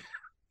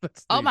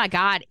 Oh my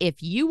God,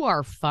 if you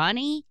are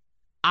funny,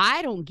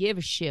 I don't give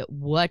a shit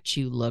what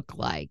you look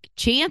like.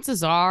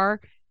 Chances are,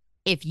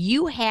 if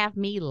you have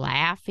me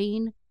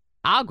laughing,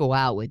 I'll go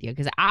out with you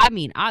because I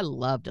mean I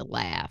love to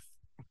laugh.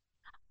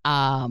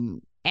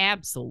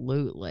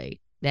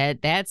 Absolutely.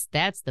 That's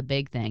the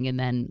big thing. And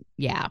then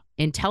yeah,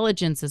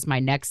 intelligence is my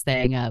next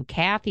thing.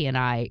 Kathy and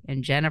I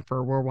and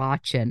Jennifer were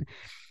watching.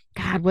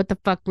 God, what the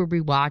fuck were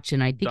we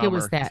watching? I think Dahmer. it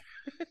was that.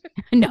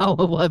 No,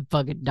 it was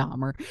fucking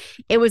Dahmer.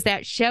 It was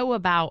that show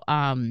about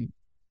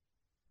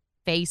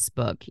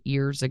Facebook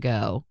years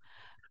ago.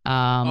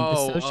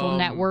 The social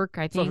network,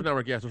 I think. Social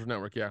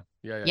network, yeah.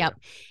 Yep. Yeah.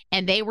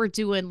 And they were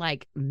doing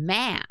like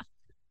math.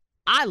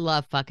 I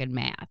love fucking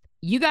math.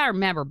 You got to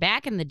remember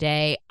back in the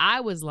day,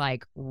 I was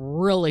like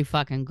really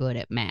fucking good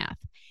at math.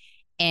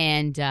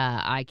 And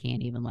I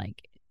can't even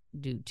like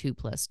do 2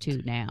 +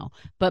 2 now.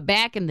 But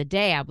back in the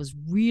day, I was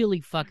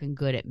really fucking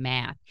good at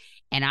math.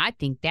 And I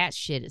think that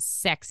shit is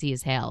sexy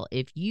as hell.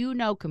 If you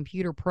know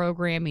computer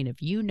programming,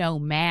 if you know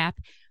math,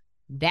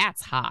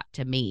 that's hot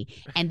to me.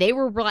 And they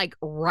were like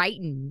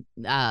writing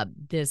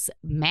this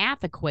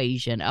math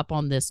equation up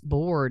on this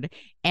board.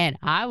 And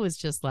I was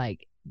just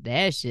like,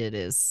 that shit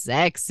is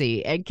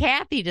sexy. And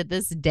Kathy to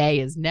this day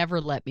has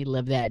never let me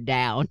live that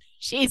down.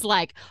 She's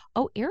like,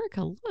 oh,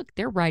 Erica, look,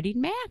 they're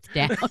writing math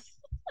down.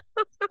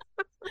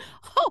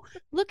 Oh,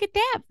 look at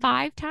that.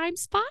 5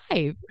 times 5.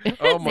 Oh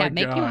Does my that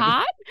make God. you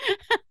hot?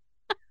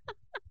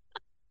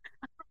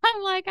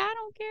 I'm like, I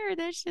don't care.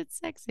 That shit's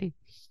sexy.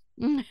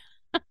 Jeez.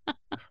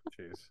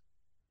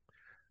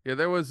 Yeah,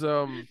 there was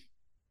I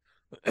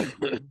think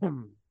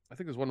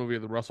there's one movie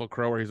of the Russell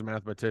Crowe where he's a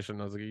mathematician.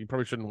 I was like, you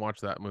probably shouldn't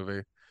watch that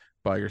movie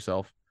by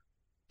yourself.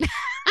 Isn't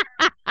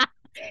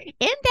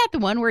that the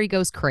one where he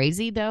goes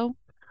crazy though?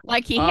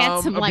 Like he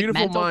had some A like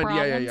Beautiful mental Mind. Yeah,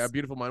 yeah, yeah. A problems.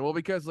 Beautiful Mind. Well,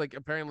 because like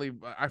apparently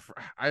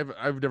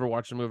I've never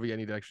watched the movie. I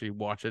need to actually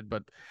watch it.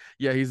 But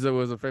yeah,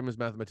 was a famous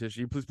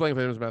mathematician. He's playing a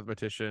famous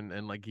mathematician,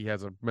 and like he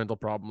has a mental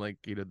problem, like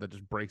that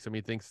just breaks him.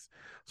 He thinks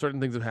certain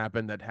things have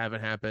happened that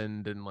haven't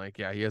happened, and like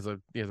yeah, he has a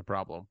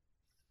problem.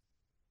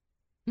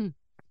 Hmm.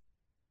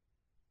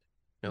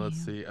 And let's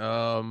Yeah. see.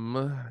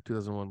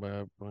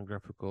 2001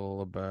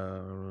 biographical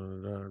about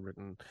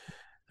written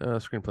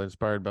screenplay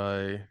inspired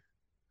by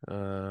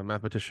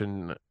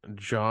mathematician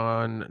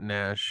John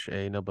Nash,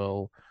 a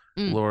Nobel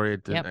Mm.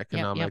 laureate in Yep. Yep. Yep.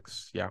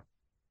 economics. Yeah.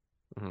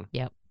 Hmm.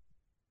 Yep.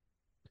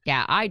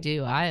 Yeah, I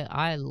do.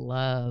 I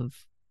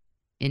love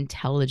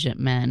intelligent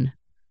men,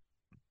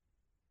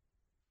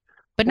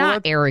 but Well,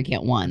 not that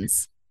arrogant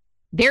ones.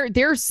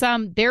 There's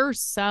some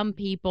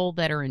people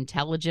that are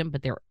intelligent,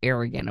 but they're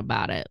arrogant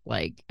about it.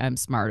 Like I'm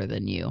smarter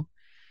than you.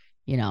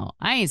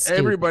 I ain't stupid.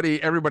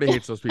 everybody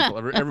hates those people.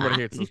 Everybody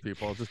hates those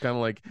people. It's just kind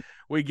of like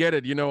we get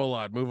it. You know a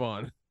lot. Move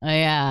on.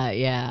 Yeah,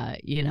 yeah.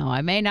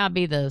 I may not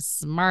be the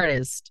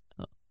smartest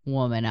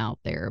woman out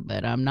there,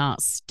 but I'm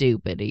not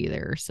stupid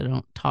either. So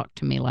don't talk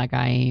to me like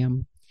I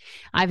am.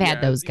 I've had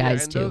Yeah, those yeah,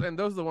 guys and those too. and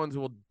those are the ones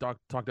who will talk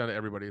down to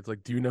everybody. It's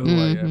like, do you know who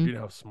I am? Hmm. Do you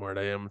know how smart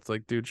I am? It's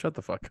like, dude, shut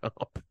the fuck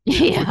up.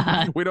 We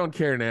Yeah. we don't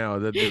care now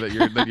that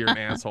you're an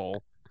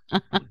asshole.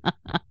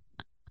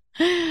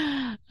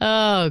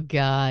 Oh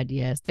God,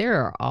 yes. There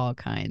are all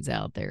kinds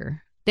out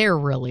there. There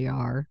really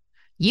are.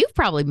 You've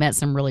probably met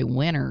some really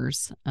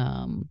winners.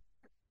 Trying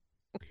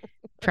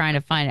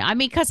to find it. I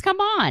mean, because come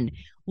on.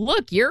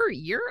 Look,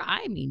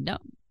 I mean,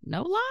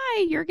 no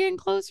lie, you're getting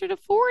closer to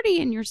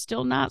 40 and you're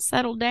still not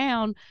settled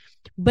down.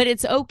 But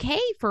it's okay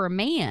for a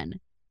man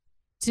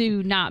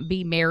to not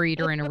be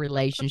married or in a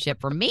relationship.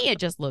 For me, it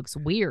just looks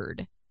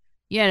weird,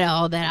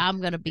 that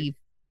I'm gonna be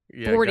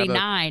Yeah,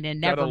 49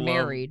 and gotta never love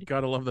married.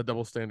 gotta love the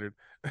double standard.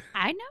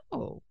 I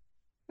know.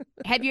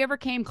 Have you ever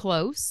came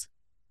close?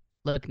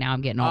 Look, now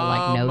I'm getting all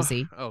like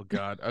nosy. Oh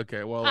God.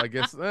 Okay. Well, I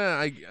guess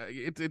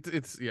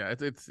it's yeah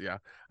it's yeah.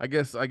 I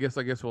guess we'll go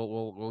into this a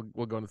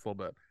little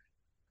bit.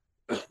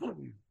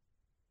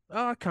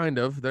 Kind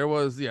of. There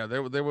was yeah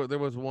there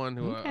was one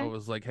who I Okay.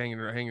 was like hanging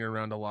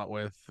around a lot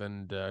with,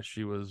 and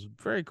she was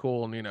very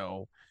cool and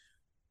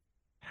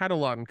had a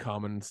lot in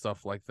common and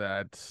stuff like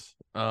that.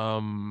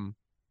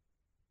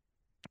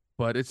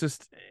 But it's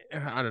just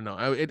I don't know.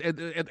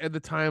 At the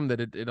time that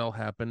it all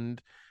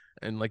happened,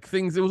 and like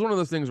things, it was one of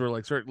those things where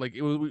like certain like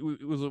we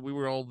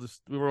were all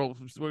just we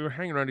were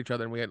hanging around each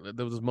other, and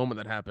there was this moment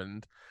that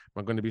happened.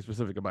 I'm not going to be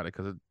specific about it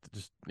because it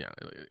just yeah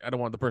I don't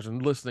want the person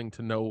listening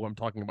to know I'm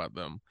talking about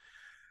them.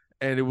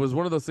 And it was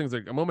one of those things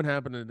like a moment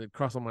happened and it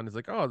crossed my mind. It's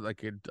like, oh, I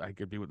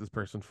could be with this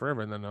person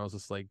forever, and then I was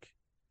just like,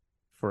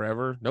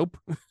 forever? Nope.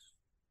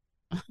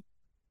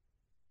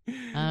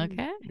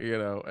 Okay.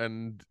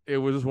 And it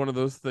was just one of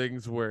those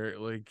things where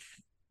like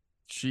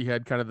she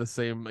had kind of the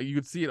same, you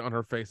could see it on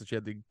her face that she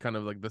had the kind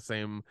of like the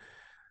same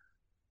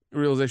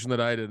realization that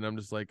I did, and I'm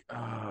just like,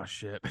 oh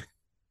shit.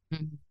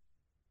 Mhm.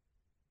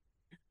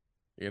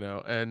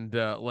 And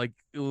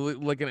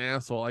like an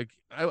asshole. Like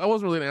I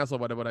wasn't really an asshole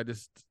about it, but I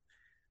just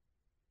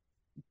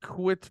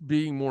quit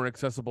being more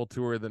accessible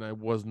to her than I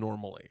was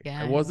normally.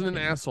 I wasn't an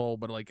Gotcha. asshole,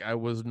 but like I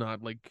was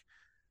not like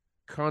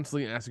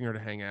constantly asking her to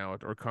hang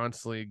out or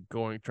constantly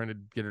trying to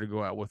get her to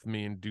go out with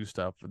me and do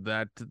stuff.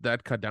 That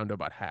cut down to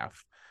about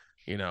half.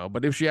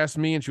 But if she asked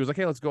me and she was like,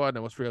 hey, let's go out, and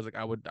I was free, I was like,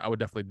 I would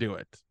definitely do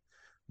it.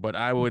 But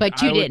I would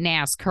But I you would didn't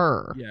ask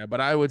her. yeah, but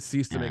I would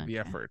cease to make the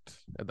Okay. effort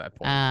at that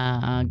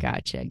point.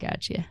 Gotcha.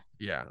 Gotcha.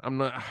 Yeah, I'm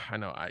not. I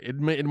know. It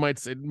might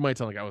sound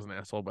like I was an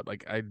asshole, but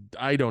like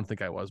I don't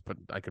think I was, but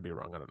I could be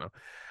wrong. I don't know.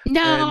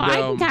 No, And I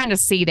can kind of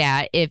see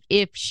that.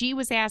 If she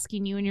was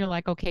asking you and you're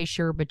like, okay,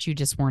 sure, but you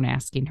just weren't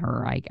asking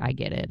her. I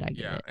get it. I get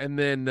yeah, it. and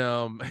then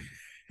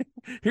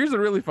here's a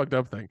really fucked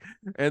up thing.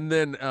 And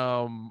then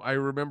I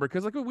remember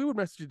because like we would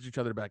message each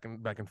other back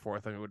and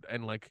forth, and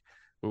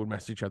we would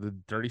message each other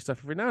dirty stuff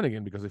every now and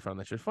again because we found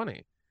that shit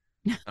funny.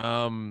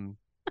 Um,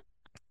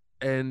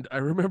 and I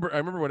remember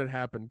when it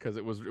happened because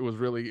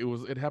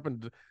it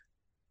happened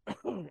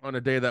on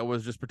a day that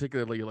was just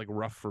particularly like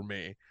rough for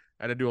me.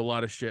 I had to do a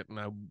lot of shit, and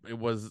it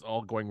was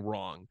all going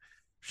wrong.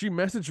 She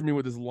messaged me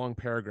with this long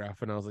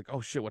paragraph, and I was like, "Oh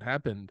shit, what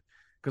happened?"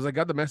 Because I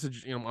got the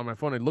message, on my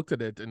phone. I looked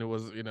at it, and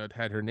it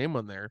had her name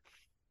on there.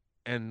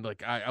 And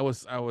like I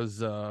was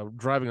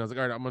driving. I was like,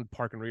 "All right, I'm gonna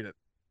park and read it."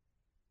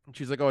 And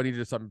she's like, "Oh, I need you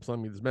to stop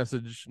sending me these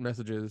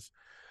messages.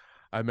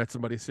 I met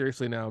somebody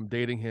seriously now. I'm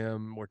dating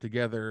him. We're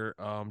together.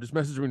 Just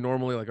message me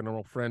normally like a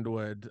normal friend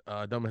would.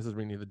 Don't message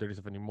me any of the dirty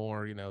stuff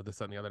anymore. This,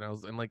 that, and the other."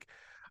 And like,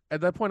 at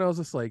that point, I was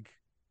just like,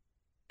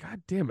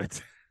 God damn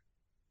it.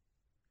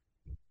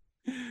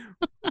 It's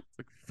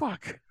like,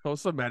 fuck. I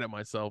was so mad at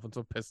myself and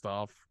so pissed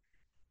off.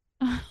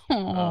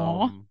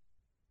 Oh Um,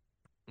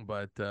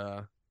 but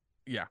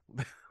yeah,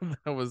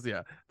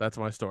 yeah, that's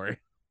my story.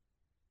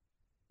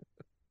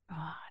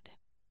 God.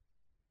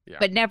 Yeah.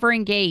 But never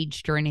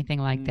engaged or anything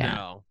like that.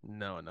 No,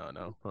 no, no,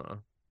 no.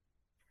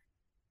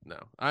 No.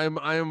 I'm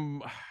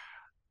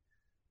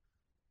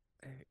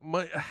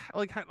my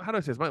like how do I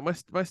say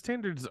this? My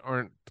standards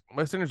aren't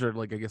my standards are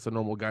like I guess the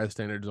normal guy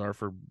standards are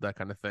for that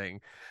kind of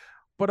thing.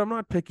 But I'm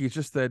not picky. It's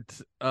just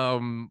that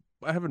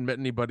I haven't met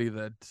anybody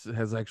that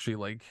has actually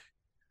like,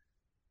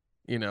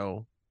 you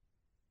know,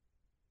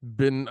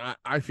 been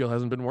I feel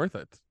hasn't been worth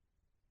it.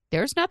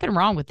 There's nothing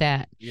wrong with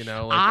that.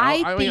 Like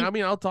I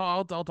think I'll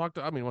talk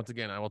to I mean once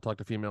again I will talk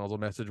to females, I'll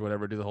message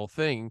whatever, do the whole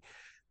thing,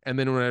 and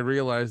then when I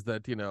realize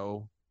that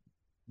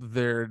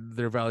their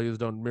values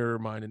don't mirror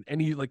mine in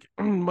any like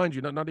mind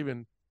you not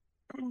even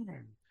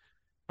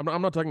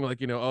I'm not talking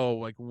like oh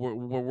like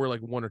we're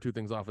like one or two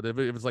things off. If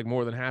it's like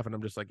more than half, and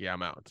I'm just like yeah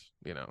I'm out.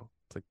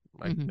 It's like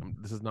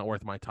mhm. this is not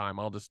worth my time.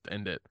 I'll just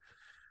end it.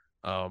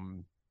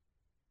 Um,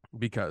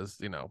 because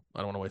I don't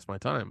want to waste my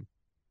time.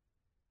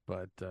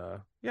 But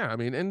yeah, I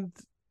mean, and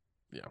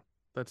yeah,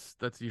 that's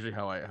usually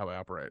how I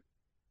operate.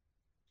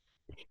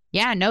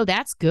 Yeah, no,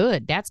 that's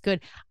good. That's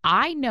good.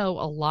 I know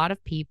a lot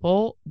of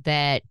people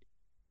that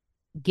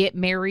get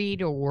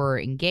married or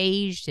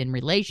engaged in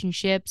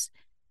relationships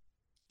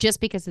just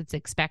because it's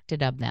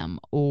expected of them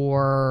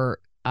or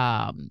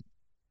and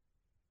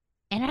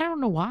I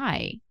don't know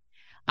why.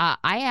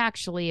 I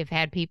actually have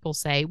had people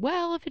say,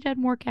 "Well, if it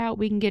doesn't work out,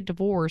 we can get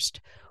divorced."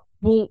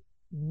 Well,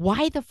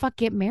 why the fuck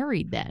get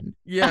married then?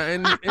 Yeah,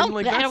 and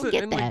like I don't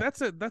get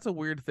that. that's a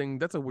weird thing.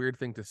 That's a weird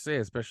thing to say,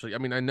 especially. I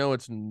mean, I know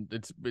it's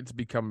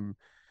become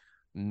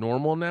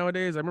normal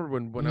nowadays. I Hmm.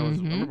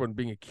 remember when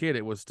being a kid,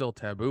 it was still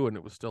taboo and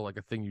it was still like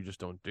a thing you just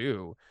don't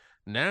do.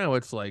 Now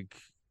it's like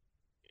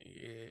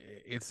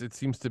it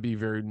seems to be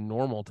very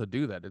normal to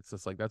do that. It's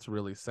just like that's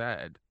really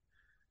sad.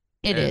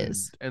 It And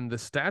is. and the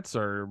stats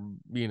are,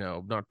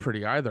 not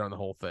pretty either on the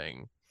whole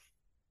thing.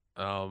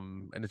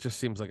 And it just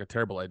seems like a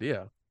terrible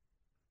idea.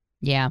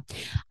 Yeah.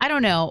 I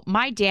don't know.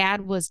 My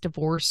dad was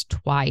divorced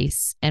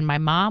twice, and my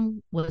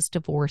mom was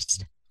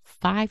divorced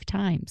 5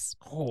 times.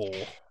 Oh.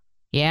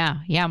 Yeah.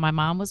 Yeah. My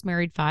mom was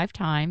married 5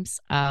 times.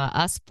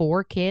 Us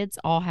 4 kids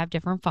all have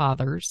different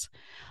fathers.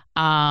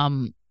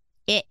 And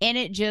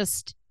it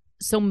just,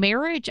 so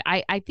marriage,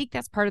 I think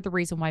that's part of the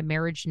reason why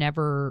marriage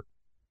never,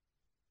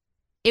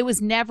 it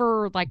was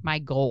never like my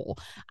goal.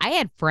 I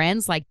had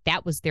friends like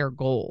that was their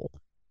goal.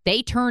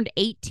 They turned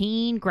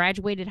 18,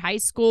 graduated high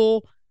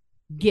school,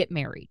 get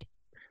married.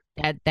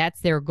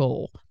 That's their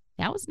goal.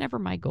 That was never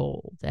my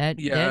goal. That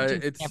Yeah,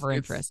 just never it's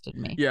interested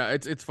me. yeah,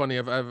 it's funny.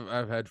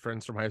 I've had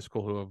friends from high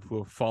school who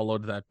have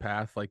followed that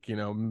path. Like,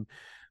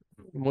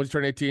 once you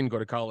turn 18, go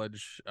to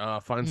college,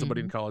 find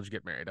somebody in Hmm. college,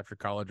 get married after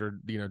college, or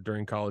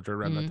during college or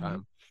around that Hmm.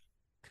 time.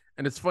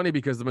 And it's funny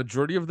because the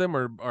majority of them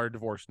are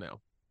divorced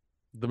now.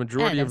 The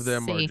majority of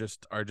That's them see.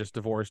 are just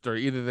divorced, or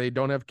either they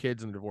don't have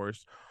kids and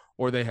divorced,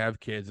 or they have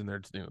kids and they're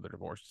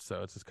divorced.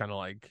 So it's just kind of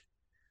like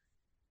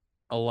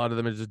a lot of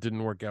them it just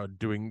didn't work out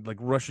doing like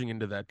rushing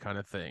into that kind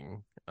of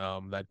thing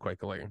that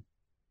quickly.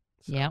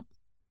 Yeah.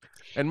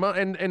 So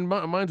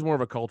mine's more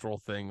of a cultural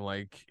thing.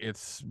 Like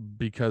it's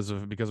because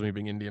of me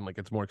being Indian, like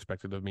it's more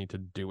expected of me to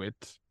do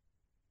it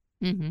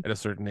Hmm. at a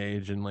certain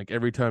age. And like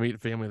every time I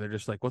meet family, they're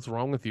just like, "What's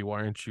wrong with you?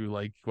 Why don't you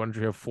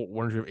have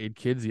why don't you have 8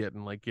 kids yet?"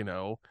 And like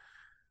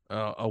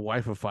a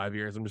wife of 5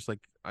 years. I'm just like,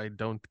 I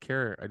don't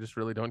care. I just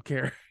really don't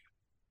care. I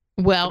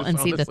Well, just and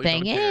see, the honestly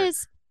thing don't care.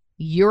 is,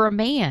 you're a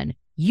man.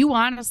 You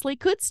honestly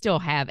could still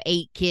have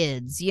 8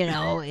 kids.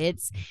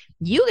 It's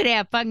you could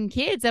have fucking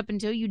kids up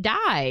until you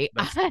die.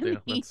 I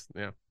mean,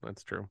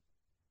 That's true.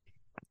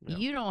 Yeah.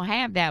 you don't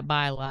have that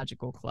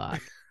biological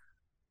clock.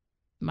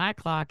 My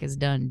clock is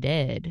done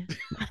dead.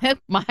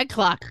 My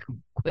clock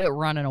quit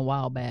running a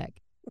while back.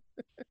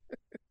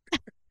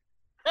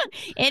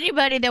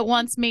 Anybody that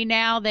wants me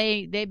now,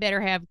 they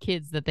better have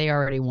kids that they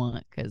already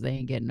want because they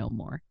ain't getting no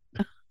more.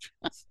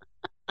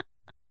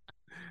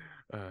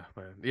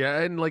 Man. Yeah,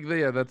 and like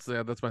that's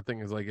my thing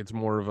is like it's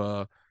more of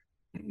a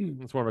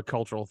it's more of a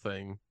cultural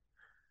thing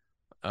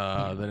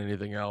Yeah, than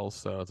anything else.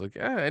 So it's like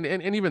yeah, and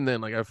even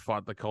then like I've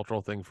fought the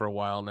cultural thing for a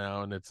while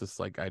now, and it's just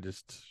like I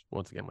just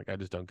once again like I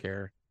just don't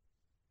care.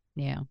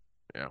 yeah.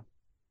 Yeah.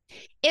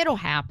 It'll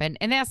happen,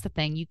 and that's the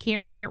thing. You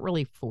can't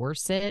really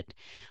force it.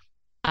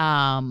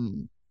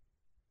 Um,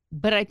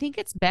 but I think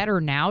it's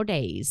better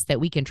nowadays that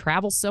we can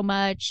travel so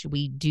much.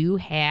 We do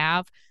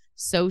have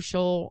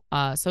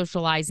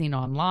socializing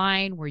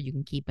online where you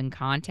can keep in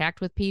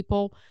contact with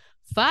people.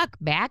 Fuck,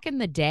 back in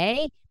the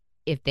day,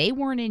 if they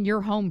weren't in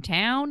your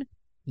hometown,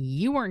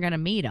 you weren't going to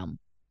meet them.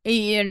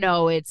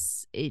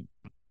 It's it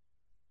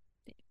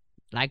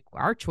like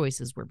our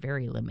choices were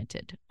very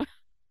limited.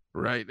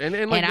 Right. And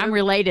And like I'm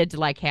related to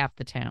like half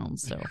the town,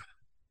 so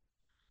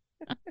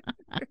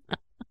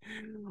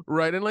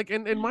right. And like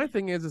and my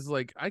thing is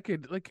like I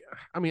could like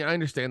I mean I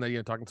understand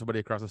that talking to somebody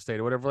across the state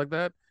or whatever like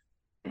that.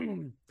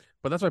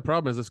 But that's my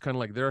problem is it's kind of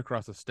like they're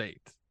across the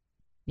state.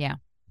 yeah,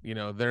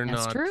 They're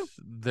that's not true.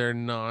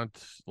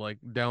 like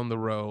down the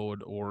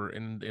road or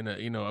in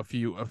a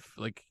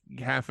like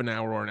half an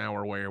hour or an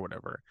hour away or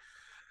whatever.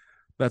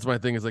 That's my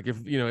thing is like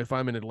if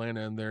I'm in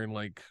Atlanta and they're in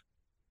like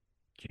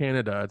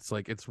Canada, it's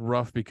like it's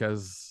rough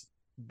because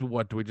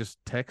what do we just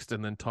text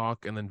and then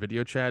talk and then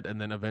video chat and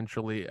then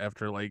eventually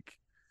after like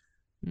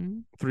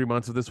Mm, 3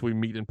 months of this we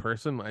meet in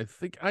person. I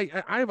think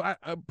I have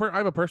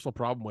a personal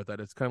problem with that.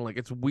 It's kind of like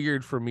it's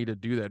weird for me to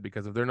do that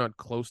because if they're not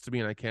close to me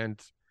and I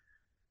can't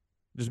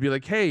just be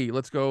like, hey,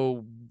 let's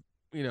go,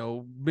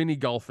 mini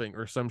golfing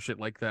or some shit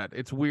like that.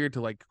 It's weird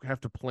to like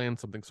have to plan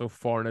something so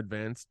far in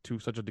advance to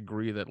such a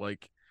degree that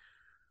like,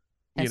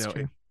 you that's know,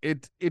 true.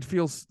 it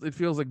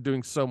feels like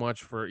doing so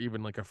much for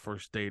even like a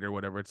first date or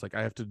whatever. It's like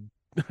I have to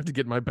I have to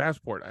get my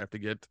passport. I have to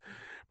get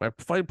my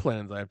flight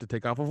plans. I have to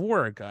take off of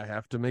work. I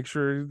have to make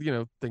sure,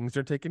 things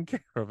are taken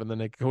care of. And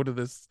then I go to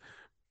this,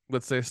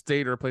 let's say a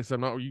state or a place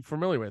I'm not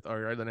familiar with. All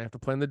right, then I have to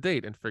plan the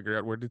date and figure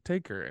out where to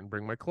take her and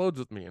bring my clothes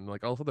with me and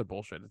like all this other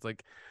bullshit. It's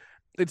like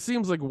it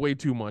seems like way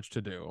too much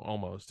to do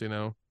almost.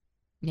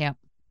 Yeah.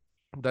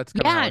 That's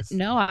kind of how Yeah.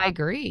 No, I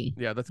agree.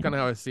 yeah, that's kind of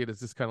how I see it. It's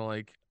just kind of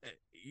like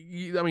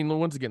I mean,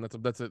 once again, that's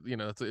a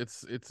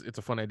it's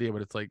a fun idea,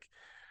 but it's like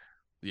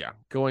yeah,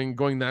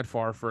 going that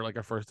far for like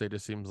a first date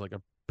just seems like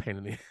a pain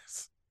in the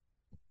ass.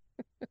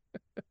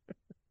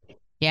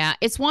 Yeah.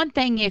 It's one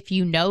thing if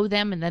you know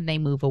them and then they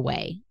move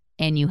away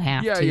and you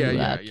have Yeah, yeah, to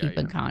yeah, yeah, keep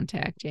in yeah.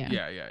 contact. Yeah.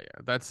 Yeah.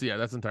 That's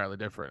entirely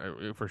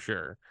different for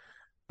sure.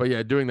 But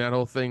yeah, doing that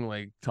whole thing,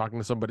 like talking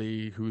to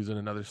somebody who's in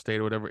another state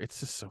or whatever, it's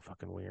just so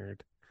fucking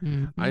weird.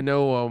 I Hmm.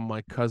 know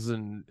my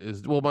cousin's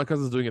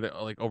doing it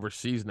like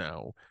overseas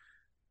now.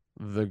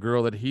 The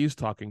girl that he's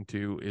talking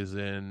to is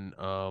in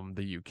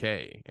the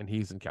UK and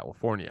he's in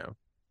California.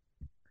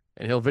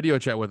 And he'll video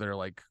chat with her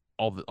like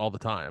all the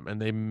time.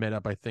 And they met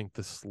up, I think,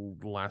 this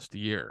last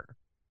year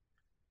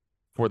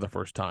for the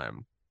first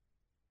time.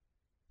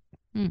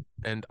 Mm.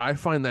 And I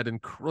find that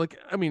like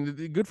I mean,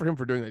 good for him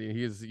for doing that.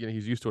 He's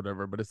used to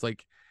whatever, but it's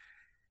like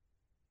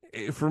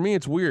for me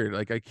it's weird.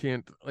 Like I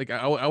can't like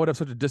I would have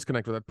such a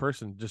disconnect with that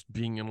person just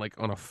being in like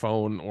on a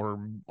phone or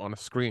on a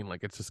screen.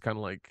 Like it's just kind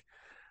of like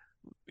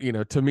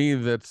to me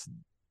that's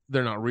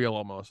they're not real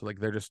almost. Like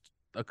they're just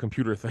a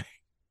computer thing,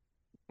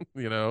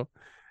 you know?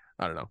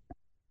 I don't know.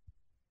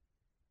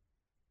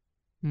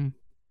 Mm.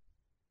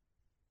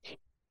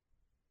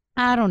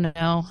 I don't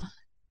know.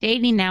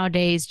 Dating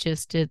nowadays,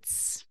 just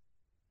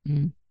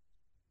mm,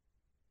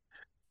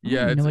 I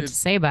don't Yeah, even know it's what to it's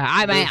say about it.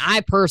 I mean, there's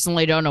I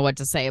personally don't know what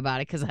to say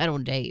about it because I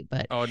don't date,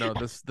 but oh no,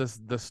 the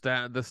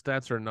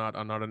stats are not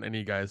in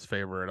any guy's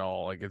favor at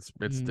all. Like it's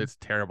mm, it's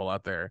terrible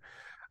out there.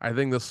 I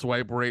think the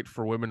swipe rate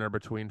for women are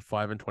between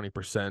 5 and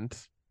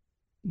 20%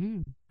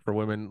 mm, for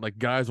women. Like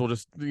guys will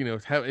just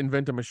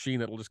invent a machine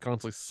that will just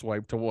constantly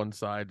swipe to one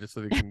side just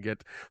so they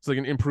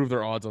can improve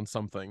their odds on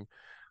something.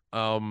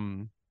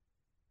 Um,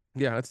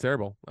 yeah, it's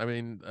terrible. I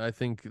mean, I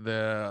think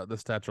the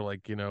stats are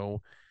like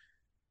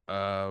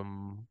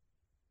um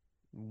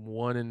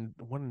 1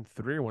 in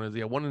 3 or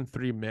 1 in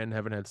 3 men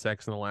haven't had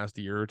sex in the last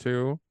year or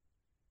two.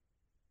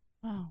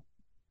 oh,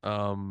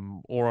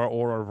 Or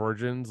are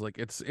virgins. Like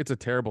it's a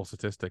terrible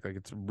statistic. Like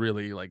it's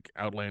really like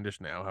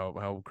outlandish now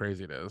how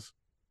crazy it is.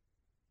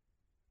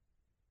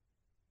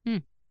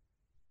 hmm.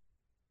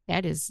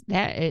 That is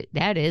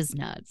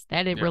nuts.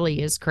 That it Yeah.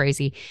 really is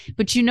crazy.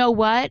 But you know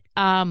what?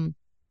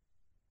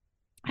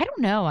 I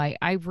don't know.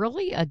 I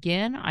really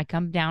again I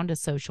come down to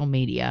social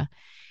media.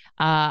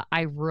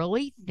 I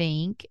really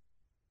think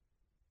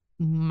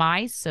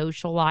my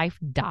social life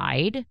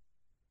died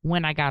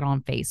when I got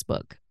on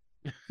Facebook.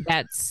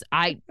 That's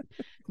I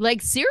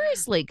like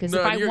seriously because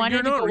if No, I you're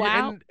wanted to not go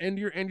out,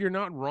 you're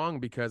not wrong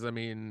because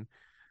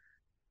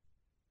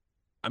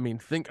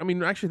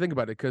actually think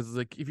about it because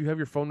like if you have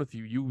your phone with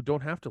you, you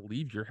don't have to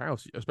leave your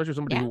house, especially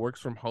somebody yeah, who works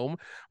from home.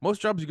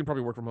 Most jobs you can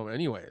probably work from home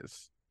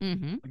anyways.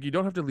 mm-hmm, Like, you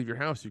don't have to leave your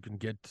house. You can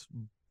get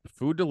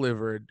food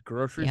delivered,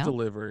 groceries yeah,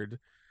 delivered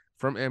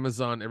from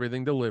Amazon,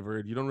 everything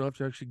delivered. You don't have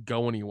to actually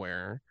go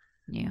anywhere.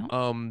 yeah,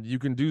 You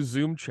can do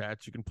Zoom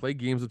chats. You can play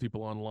games with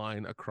people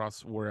online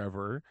across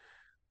wherever.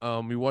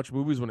 You watch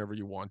movies whenever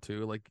you want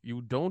to. Like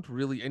you don't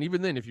really, and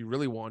even then, if you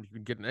really want, you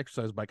can get an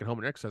exercise bike at home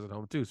and exercise at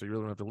home too. So you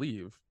really don't have to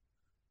leave.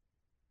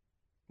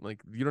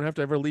 Like you don't have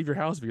to ever leave your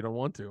house if you don't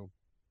want to.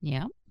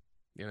 yeah,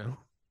 You know.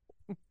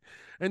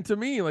 And to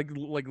me,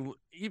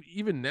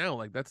 even now,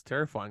 like that's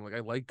terrifying. Like I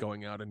like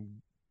going out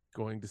and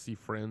going to see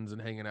friends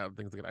and hanging out and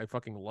things like that. I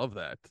fucking love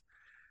that.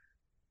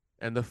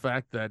 And the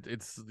fact that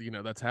it's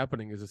that's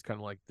happening is just kind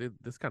of like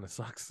this kind of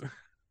sucks.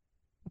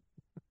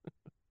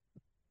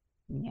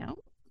 yeah.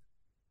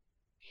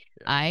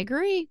 Yeah. I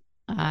agree.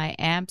 Yeah. I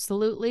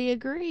absolutely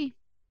agree.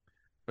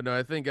 But no,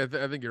 I think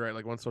you're right.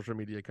 Like once social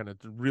media kind of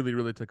really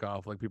really took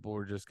off, like people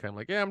were just kind of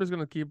like, yeah, I'm just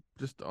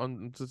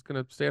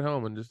gonna stay at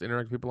home and just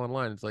interact with people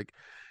online. It's like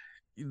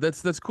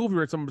that's cool if you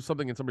write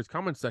something in somebody's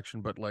comment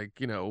section, but like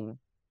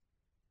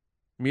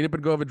meet up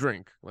and go have a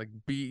drink. Like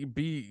be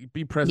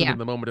present Yeah, in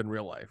the moment in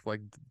real life.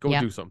 Like go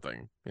yep, do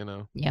something.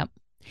 yep.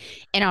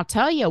 And I'll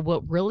tell you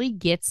what really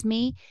gets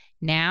me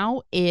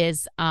now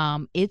is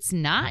it's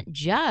not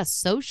just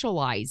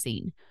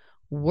socializing.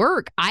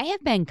 Work. I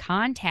have been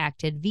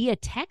contacted via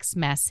text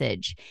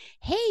message.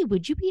 Hey,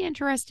 would you be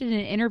interested in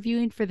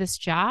interviewing for this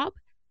job?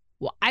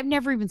 Well, I've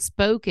never even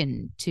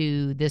spoken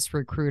to this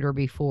recruiter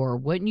before.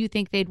 Wouldn't you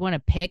think they'd want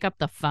to pick up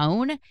the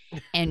phone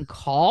and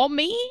call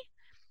me?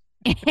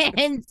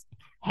 And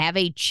have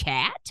a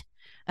chat.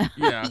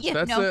 Yeah, You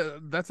know,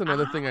 that's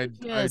another thing I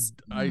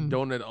just, I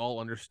don't at all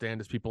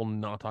understand is people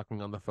not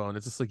talking on the phone.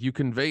 It's just like you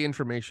convey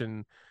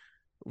information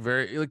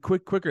very like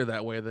quicker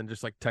that way than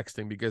just like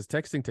texting because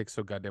texting takes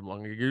so goddamn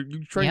long. You're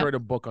trying to yep, write a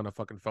book on a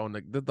fucking phone,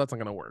 like that's not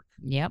gonna work.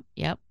 yep,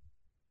 yep,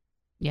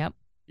 yep,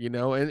 You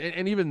know,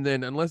 and even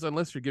then, unless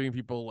you're giving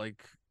people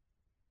like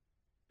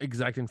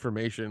exact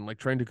information, like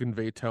trying to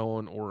convey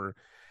tone or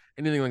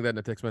anything like that in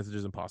a text message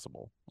is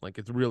impossible. Like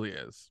it really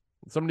is.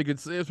 Somebody could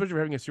say, especially if you're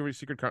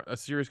having a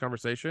serious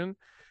conversation,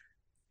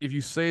 if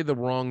you say the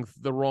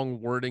wrong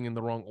wording in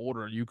the wrong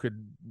order, you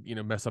could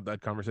mess up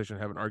that conversation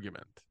and have an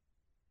argument.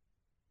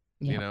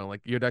 yep,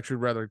 Like you'd actually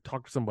rather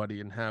talk to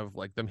somebody and have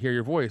like them hear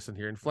your voice and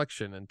hear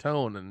inflection and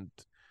tone and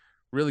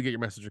really get your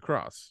message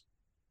across.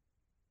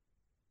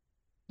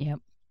 yep.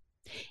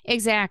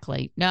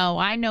 Exactly. No,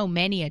 I know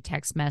many a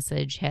text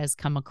message has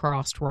come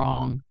across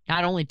wrong,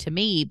 not only to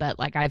me, but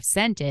like I've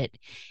sent it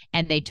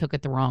and they took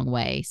it the wrong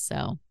way.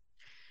 So,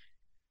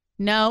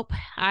 nope.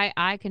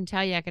 I can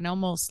tell you, I can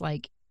almost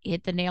like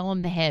hit the nail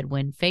on the head.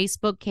 When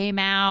Facebook came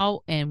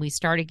out and we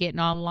started getting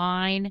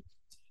online,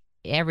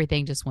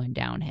 everything just went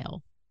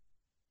downhill.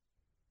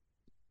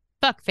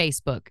 Fuck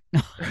Facebook.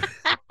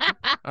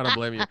 I don't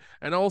blame you.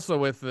 And also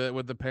with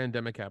the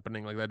pandemic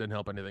happening, like that didn't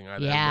help anything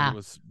either. Yeah.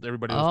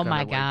 Everybody was Oh kind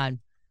my of like God.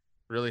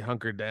 really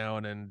hunkered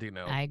down and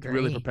I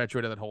really agree.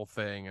 perpetuated that whole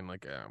thing and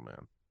like oh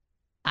man.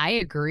 I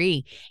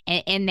agree.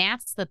 And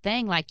that's the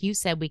thing. Like you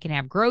said, we can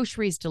have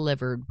groceries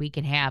delivered. We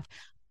can have,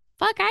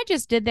 fuck, I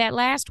just did that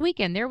last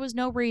weekend. There was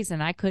no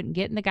reason I couldn't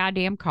get in the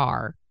goddamn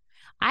car.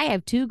 I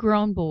have two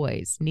grown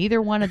boys.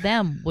 Neither one of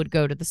them would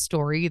go to the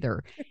store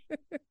either.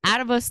 Out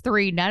of us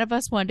three, none of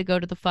us wanted to go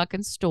to the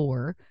fucking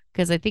store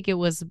because I think it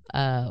was,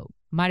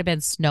 might have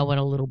been snowing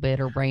a little bit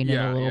or raining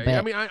a little Yeah.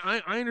 I bit. mean,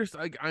 I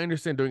understand. I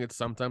understand doing it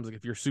sometimes. Like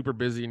if you're super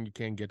busy and you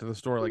can't get to the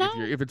store, like No,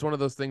 if it's one of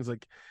those things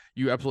like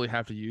you absolutely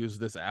have to use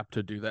this app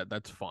to do that,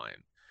 that's fine.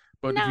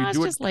 But if you no, it's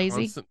do it just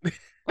lazy. constantly,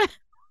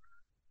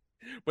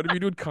 but if you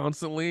do it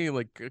constantly,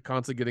 like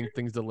constantly getting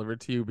things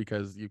delivered to you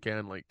because you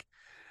can, like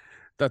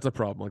that's a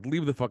problem. Like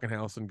leave the fucking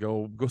house and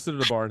go sit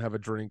at a bar and have a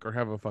drink or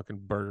have a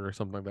fucking burger or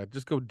something like that.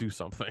 Just go do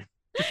something.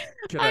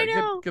 Just get I out,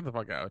 know. get the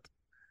fuck out.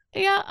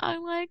 Yeah,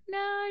 I'm like, no,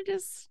 I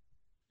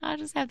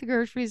just have the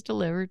groceries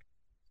delivered.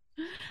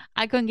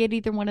 I couldn't get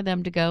either one of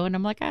them to go, and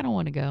I'm like, I don't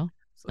want to go.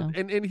 So,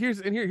 So here's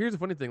the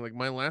funny thing. Like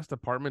my last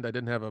apartment, I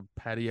didn't have a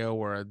patio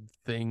or a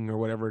thing or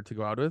whatever to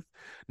go out with.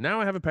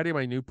 Now I have a patio in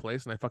my new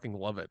place, and I fucking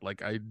love it.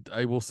 Like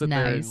I will sit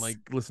there and nice, like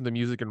listen to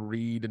music and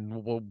read,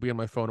 and we'll be on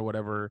my phone or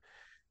whatever.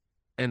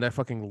 And I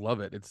fucking love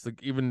it. It's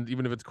like even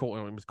if it's cold,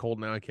 it's cold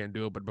now, I can't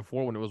do it. But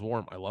before when it was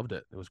warm, I loved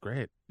it. It was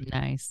great.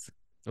 nice,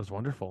 It was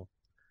wonderful.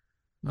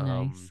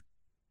 Um, nice.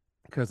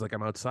 because like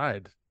I'm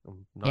outside,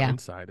 I'm not Yeah,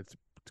 inside. It's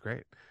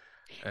great,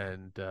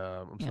 and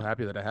I'm so yeah.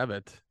 happy that I have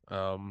it.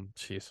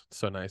 Jeez,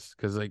 so nice.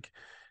 Because like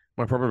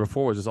my apartment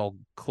before was just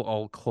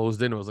all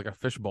closed in. It was like a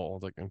fishbowl. I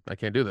was like, I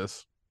can't do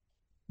this.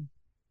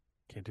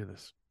 Can't do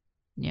this.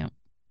 Yeah.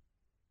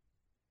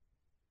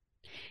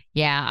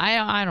 Yeah,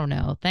 I don't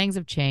know. Things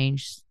have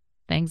changed.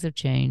 Things have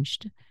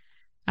changed.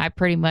 I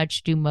pretty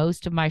much do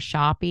most of my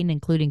shopping,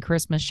 including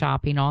Christmas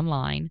shopping,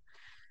 online.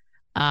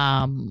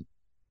 Um,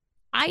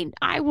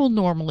 I will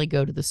normally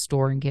go to the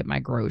store and get my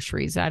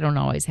groceries. I don't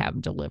always have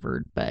them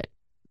delivered, but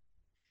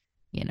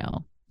it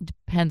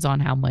depends on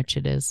how much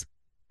it is.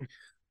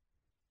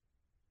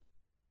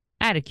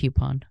 I had a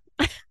coupon.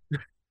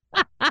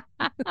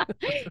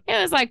 It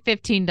was like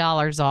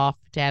 $15 off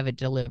to have it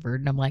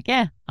delivered, and I'm like,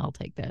 yeah, I'll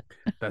take that.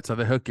 That's how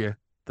they hook you.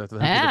 That's how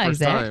they hook you the Yeah,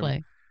 first time.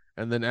 exactly.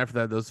 And then after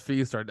that, those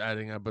fees start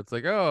adding up. It's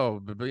like,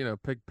 oh,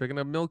 picking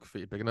up milk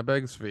fee, picking up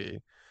eggs fee,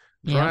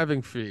 Yep.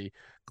 driving fee,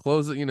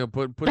 close it,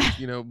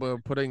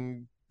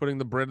 putting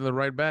the bread in the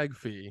right bag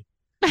fee,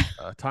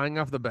 tying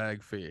off the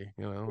bag fee.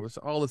 There's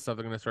all this stuff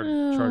they're gonna start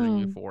charging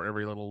you Oh, for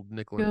every little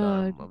nickel and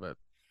God. dime of it.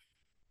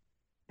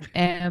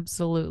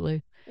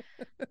 Absolutely.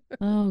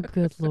 Oh,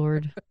 good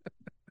Lord.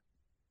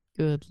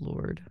 Good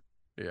Lord.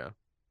 Yeah,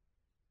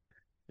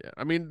 yeah.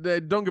 I mean,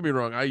 don't get me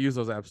wrong. I use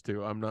those apps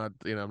too. I'm not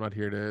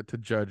here to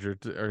judge or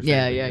say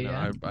Yeah, anything. yeah,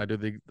 yeah. I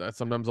do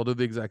sometimes I'll do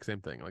the exact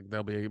same thing. Like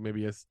there'll be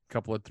maybe a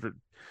couple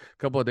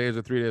of days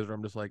or 3 days where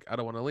I'm just like, I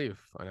don't want to leave,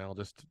 and I'll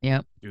just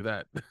Yep. do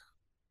that.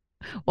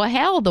 Well,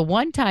 hell, the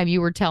one time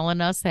you were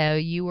telling us how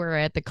you were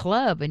at the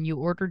club and you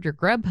ordered your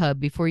Grubhub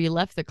before you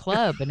left the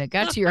club and it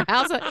got to your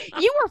house.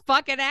 You were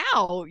fucking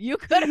out. You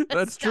could have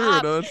That's true.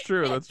 stopped No, that's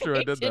true. and That's true.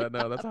 I did picked it that.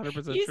 No, that's up.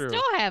 100% You true.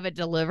 still have it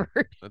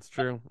delivered. That's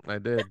true. I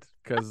did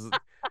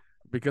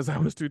because I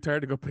was too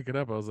tired to go pick it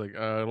up. I was like,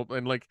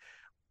 and like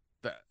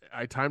that,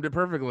 I timed it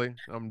perfectly.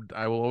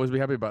 I will always be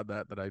happy about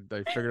that. That I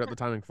figured out the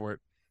timing for it.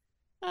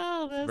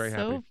 Oh, that's Very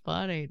happy. so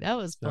funny. That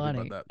was Happy about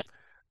funny.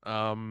 that.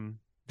 Um,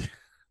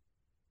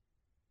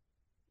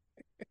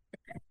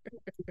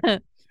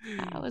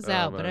 I was oh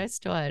out, but man. I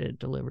still had it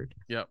delivered.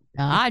 Yep.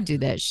 Now, I do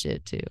that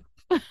shit too.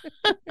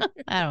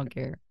 I don't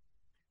care.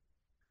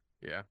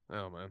 Yeah.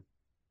 Oh man.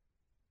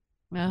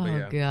 But Oh,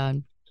 yeah.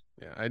 God.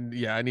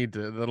 Yeah. I need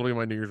to. That'll be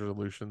my New Year's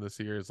resolution this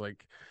year. Is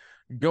like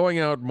Going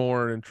out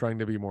more and trying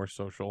to be more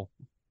social.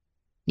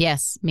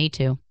 Yes, me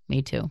too.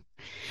 Me too.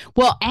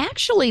 Well,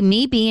 actually,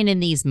 me being in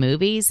these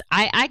movies,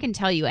 I can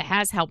tell you it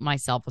has helped my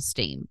self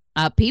esteem.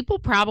 People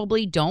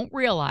probably don't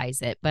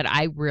realize it, but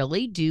I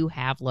really do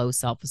have low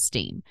self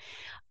esteem.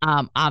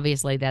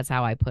 Obviously, that's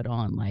how I put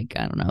on like,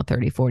 I don't know,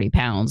 30, 40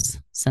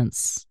 pounds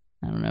since,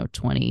 I don't know,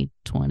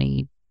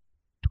 2020,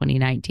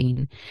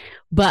 2019.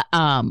 But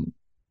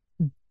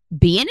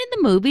being in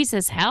the movies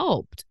has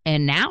helped.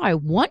 And now I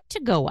want to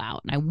go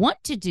out and I want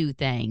to do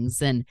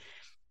things and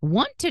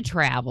want to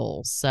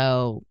travel.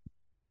 So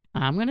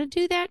I'm going to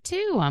do that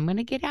too. I'm going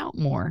to get out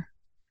more.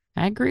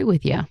 I agree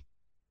with you.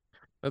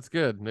 That's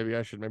good. Maybe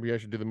I should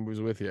do the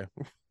movies with you.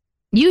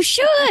 You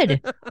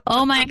should.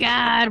 Oh my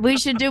God. We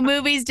should do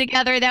movies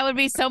together. That would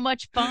be so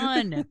much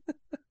fun.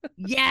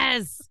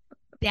 Yes.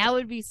 That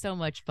would be so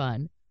much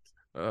fun.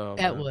 Oh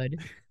That man. would.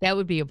 That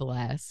would be a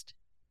blast.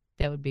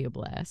 That would be a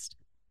blast.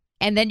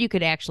 And then you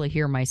could actually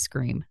hear my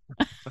scream.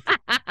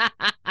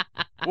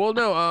 Well,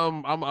 no,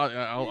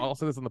 I'll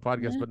say this on the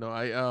podcast, but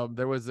no,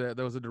 there was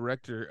a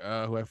director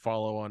who I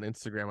follow on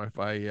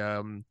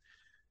Instagram.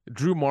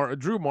 Drew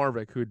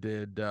Marvick who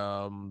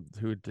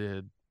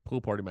did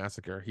Pool Party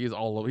Massacre. He's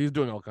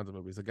doing all kinds of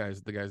movies. The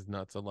guy's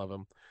nuts. I love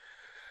him.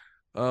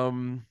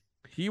 I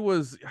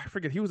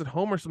forget, he was at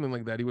home or something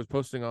like that. He was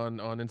posting on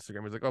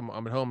Instagram. He's like, oh,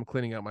 I'm at home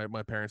cleaning out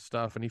my parents'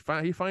 stuff, and he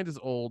finds this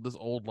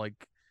old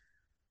like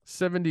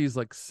 70s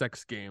like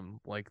sex game.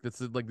 Like this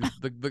is like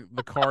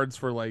the cards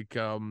for like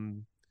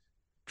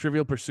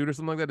Trivial Pursuit or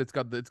something like that. It's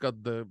got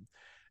the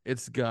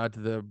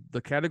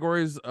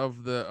categories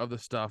of the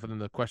stuff, and then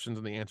the questions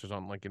and the answers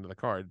on like into the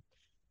card.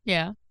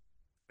 Yeah.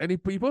 And he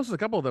posted a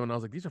couple of them, and I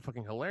was like, these are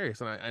fucking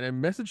hilarious. And I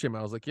messaged him.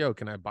 I was like, yo,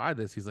 can I buy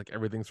this? He's like,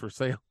 everything's for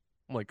sale.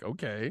 I'm like,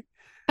 okay.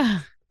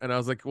 And I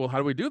was like, well, how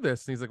do we do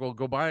this? And he's like, well,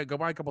 go buy a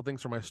couple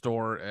things from my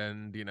store,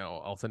 and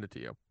I'll send it to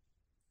you.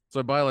 So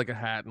I buy like a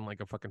hat and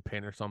like a fucking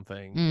pin or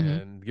something, Mm-hmm.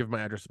 and give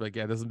my address. Like,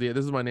 yeah, this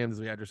is my name. This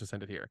is the address to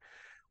send it here.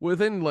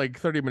 Within like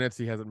 30 minutes,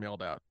 he has it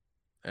mailed out,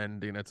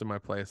 and it's in my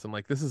place. I'm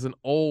like, this is an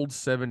old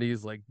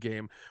 70s like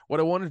game. What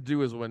I wanted to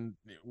do is when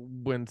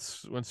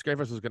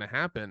Skyfest was going to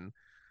happen,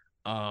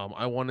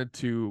 I wanted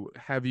to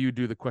have you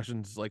do the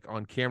questions like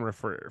on camera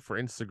for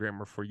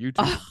Instagram or for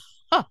YouTube.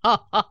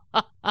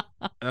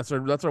 And that's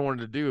what I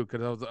wanted to do,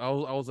 because I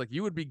was like,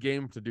 you would be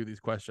game to do these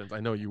questions. I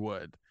know you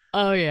would.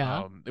 Oh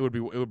yeah. It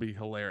would be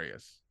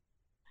hilarious.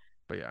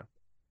 But yeah,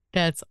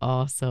 That's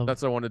awesome.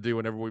 that's what I want to do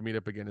whenever we meet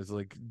up again, is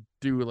like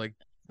do like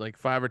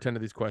 5 or 10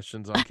 of these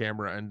questions on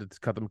camera, and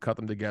just cut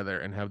them together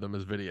and have them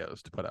as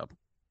videos to put up.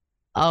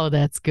 Oh,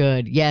 that's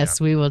good. Yeah. Yes,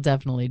 we will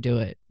definitely do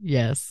it.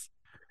 Yes.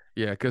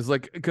 Yeah, because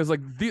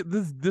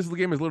this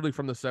game is literally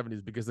from the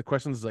 70s, because the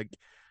questions like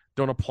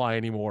don't apply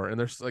anymore, and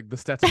there's like the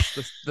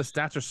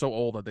stats are so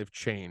old that they've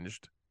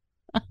changed.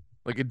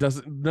 Like it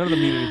doesn't none of them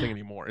mean anything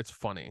anymore. It's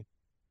funny.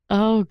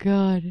 Oh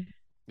God.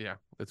 Yeah,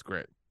 it's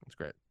great. It's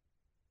great.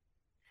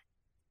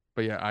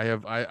 But yeah, I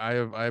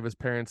have his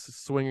parents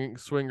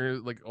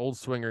swingers, like old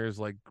swingers,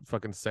 like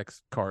fucking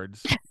sex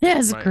cards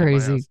That's at my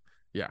crazy. house.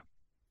 Yeah,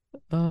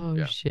 Oh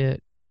yeah.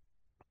 shit.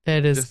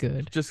 That is Just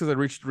good. just because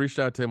I reached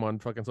out to him on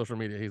fucking social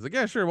media, he's like,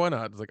 yeah, sure, why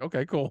not? It's like,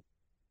 okay, cool.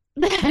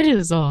 That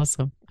is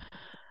awesome.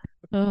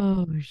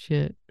 Oh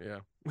shit. Yeah,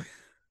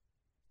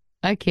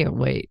 I can't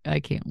wait. I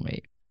can't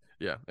wait.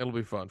 yeah, it'll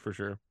be fun for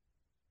sure.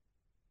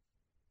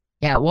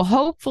 Yeah, well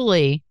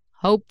hopefully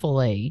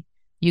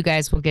you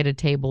guys will get a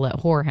table at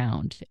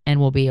Whorehound and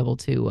we'll be able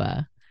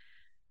to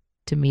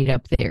meet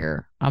up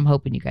there. I'm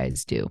hoping you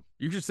guys do.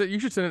 You should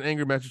send an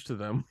angry message to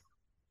them.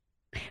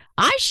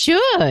 I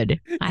should.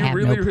 I You have no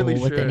really, really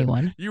pull with should.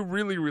 anyone. You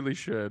really, really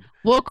should.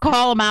 We'll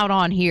call them out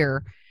on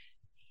here.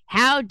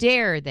 How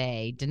dare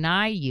they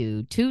deny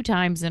you 2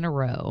 times in a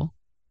row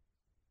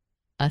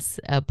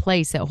a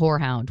place at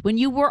Whorehound when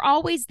you were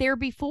always there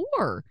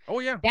before? Oh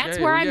yeah, yeah, That's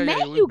yeah, where I yeah, met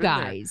yeah. We've you been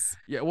there. guys.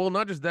 Yeah, well,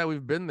 not just that,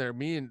 we've been there.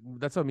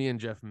 That's how me and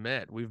Jeff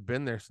met. We've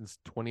been there since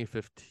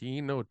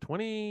 2015. No,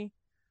 20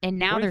 And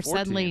now they're 2014,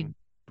 suddenly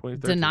 2013.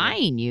 Yeah.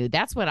 denying you.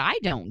 That's what I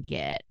don't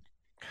get.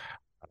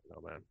 I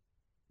don't know, man.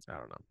 I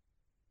don't know.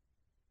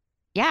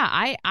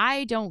 Yeah,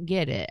 I don't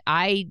get it.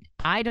 I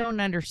don't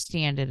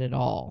understand it at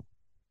all.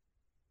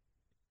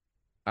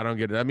 I don't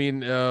get it. I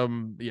mean,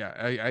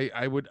 yeah,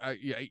 I would,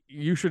 yeah,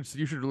 you should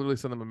literally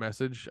send them a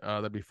message.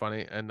 That'd be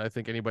funny. And I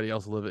think anybody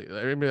else listening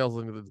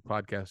to the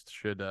podcast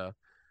should, if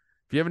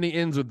you have any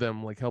ins with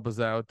them, like help us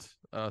out.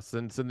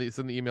 Send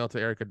the email to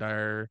Erica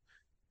Dyer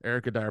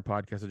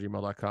podcast at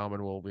gmail.com,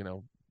 and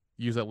we'll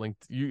use that link.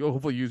 You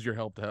hopefully use your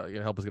help to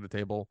help us get a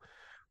table.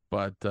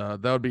 But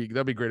that'd be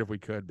great if we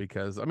could,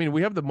 because I mean,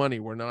 we have the money.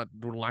 We're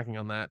lacking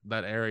on that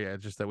area.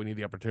 It's just that we need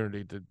the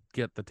opportunity to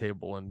get the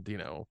table, and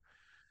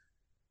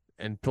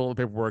fill in the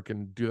paperwork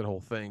and do that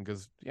whole thing,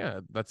 because yeah,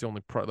 that's the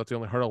only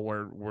hurdle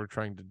we're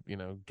trying to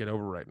get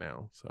over right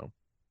now. So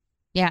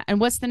Yeah, and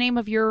what's the name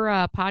of your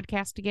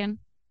podcast again?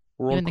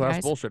 You world and the class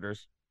guys?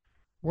 bullshitters.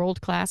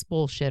 World Class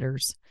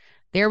Bullshitters.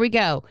 There we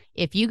go.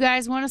 If you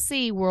guys want to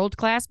see World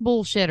Class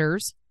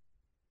Bullshitters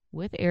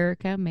with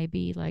Erica,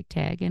 maybe like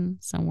tagging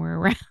somewhere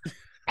around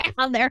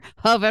around there,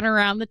 hovering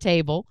around the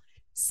table.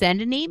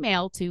 Send an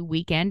email to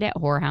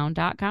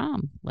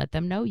weekend@whorehound.com. Let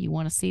them know you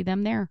want to see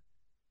them there.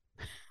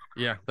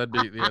 That'd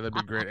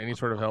be great. Any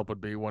sort of help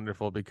would be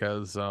wonderful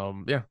because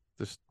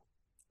just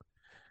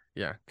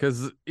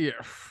because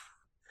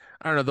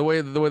I don't know, the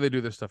way they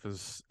do this stuff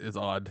is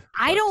odd,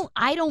 I but don't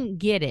I don't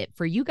get it.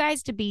 For you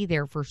guys to be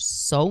there for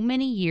so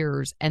many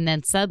years and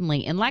then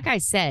suddenly, and like I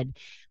said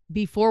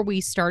before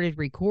we started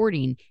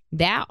recording,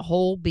 that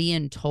whole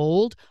being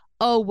told,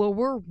 "Oh, well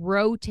we're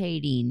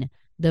rotating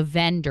the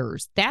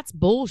vendors." That's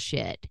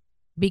bullshit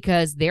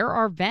because there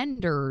are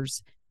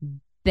vendors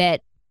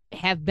that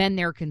have been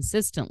there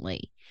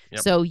consistently.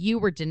 yep. So you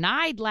were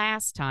denied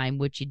last time,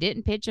 which you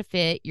didn't pitch a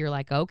fit. You're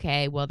like,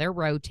 "Okay, well they're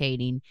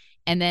rotating."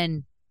 And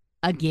then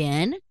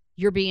again,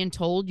 you're being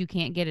told you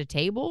can't get a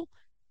table.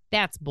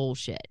 That's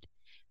bullshit,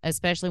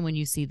 especially when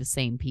you see the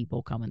same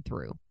people coming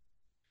through.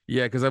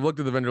 Yeah, because I've looked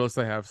at the vendor list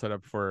I have set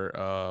up for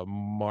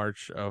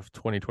March of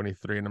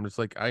 2023, and I'm just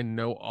like, I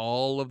know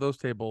all of those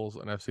tables,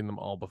 and I've seen them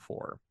all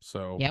before.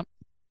 So Yep.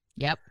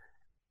 Yep.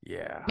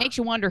 yeah, Makes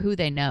you wonder who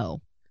they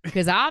know.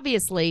 Because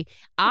obviously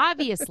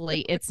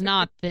it's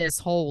not this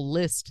whole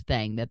list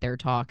thing that they're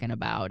talking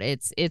about.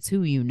 It's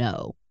who you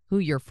know, who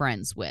you're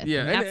friends with.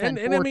 yeah, And that's and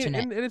I mean,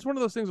 unfortunate. and it's one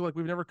of those things where, like,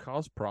 we've never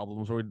caused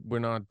problems, or we're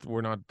not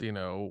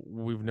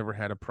we've never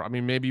had a problem. I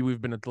mean, maybe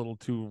we've been a little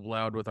too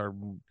loud with our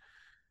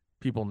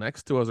people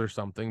next to us or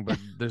something, but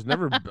there's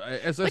never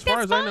as But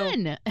far that's as I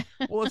know.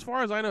 fun. Well, as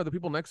far as I know, the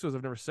people next to us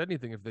have never said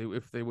anything.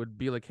 If they would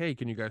be like, "Hey,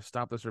 can you guys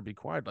stop this or be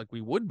quiet?" Like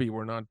we would be.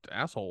 We're not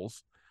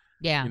assholes.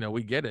 Yeah.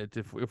 We get it.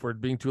 If we're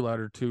being too loud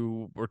or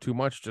too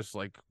much, just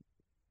like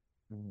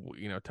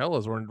tell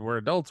us we're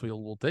adults.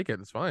 We'll take it.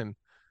 It's fine.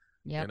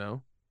 You Yep.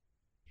 know.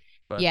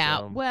 But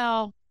Yeah.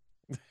 Well,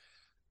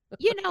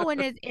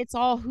 and it's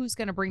all who's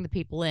going to bring the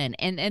people in.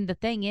 And the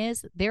thing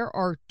is, there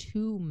are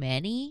too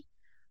many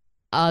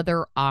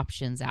other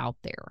options out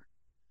there.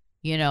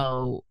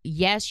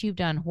 Yes, you've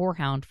done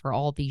Whorehound for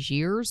all these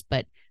years,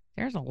 but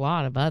there's a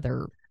lot of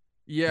other,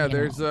 yeah,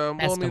 there's well, I mean,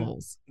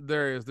 festivals.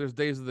 there's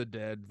Days of the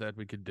Dead that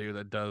we could do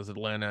that does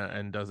Atlanta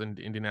and does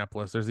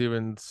Indianapolis. There's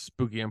even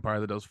Spooky Empire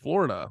that does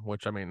Florida,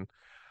 which I mean,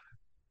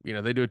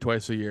 they do it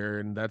twice a year,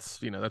 and that's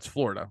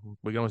Florida.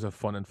 We can always have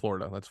fun in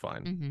Florida. That's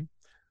fine.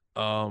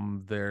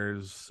 Mm-hmm.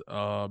 There's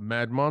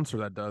Mad Monster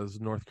that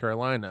does North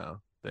Carolina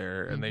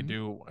there, and they Mm-hmm.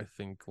 do, I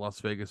think, Las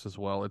Vegas as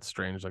well. It's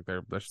strange, like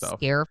their stuff.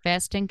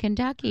 Scarefest in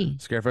Kentucky,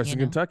 Scarefest you in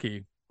know.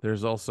 Kentucky.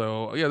 There's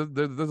also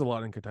there's a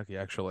lot in Kentucky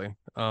actually.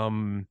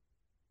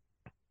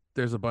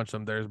 There's a bunch of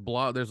them. There's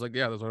there's what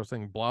I was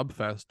saying,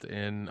 Blobfest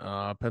in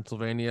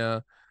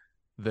Pennsylvania.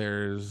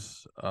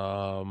 There's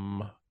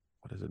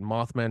what is it,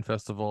 Mothman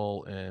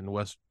Festival in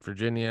West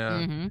Virginia.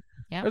 Mm-hmm.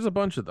 Yep. There's a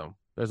bunch of them.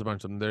 There's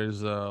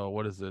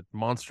what is it,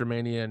 Monster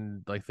Mania,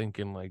 and I think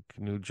in like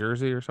New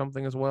Jersey or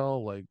something as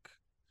well. Like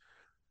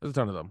there's a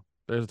ton of them.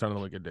 There's a ton of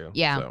them we could do.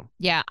 Yeah. So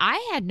Yeah.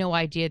 I had no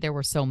idea there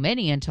were so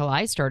many until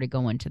I started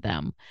going to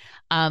them.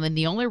 And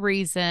the only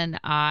reason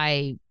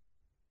I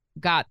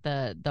got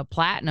the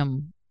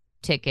platinum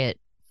ticket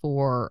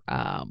for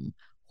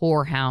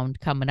Whorehound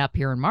coming up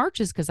here in March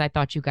is because I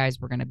thought you guys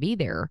were going to be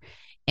there.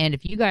 And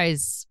if you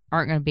guys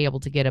aren't going to be able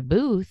to get a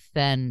booth,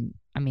 then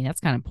I mean that's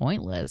kind of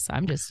pointless.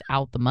 I'm just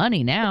out the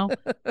money now.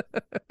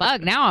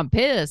 Fuck, now I'm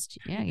pissed.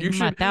 Yeah, give you me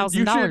my should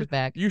you $1,000 should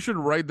back. you should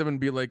write them and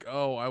be like,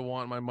 oh, I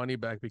want my money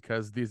back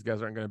because these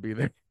guys aren't going to be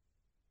there.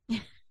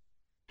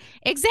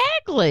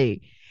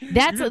 Exactly. You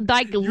That's should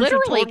like you should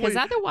literally because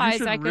totally you otherwise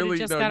should I could have really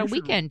just no got a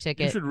weekend you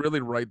ticket. should really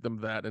write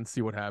them that and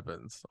see what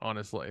happens,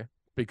 honestly,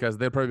 because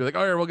they'll probably be like,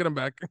 oh yeah, we'll get them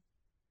back.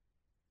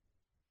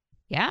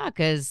 Yeah,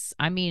 because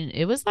I mean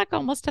it was like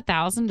almost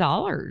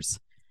 $1,000.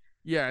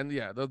 Yeah, and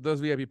yeah, those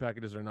VIP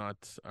packages are not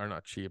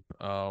cheap.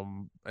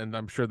 And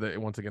I'm sure that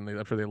once again,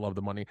 I'm sure they love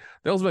the money.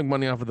 They also make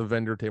money off of the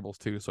vendor tables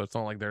too, so it's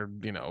not like they're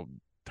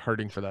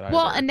hurting for that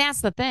Well, either. and that's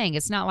the thing.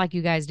 It's not like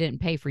you guys didn't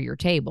pay for your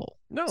table.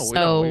 No, we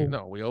know,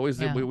 So, we always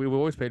yeah. we've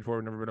always paid for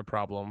it. Never been a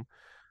problem.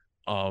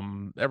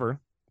 Ever.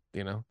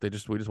 We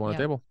just want a Yep.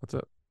 table. That's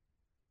it.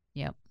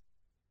 Yep.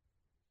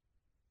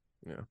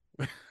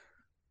 Yeah.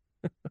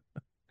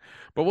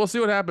 But we'll see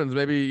what happens.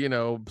 Maybe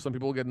some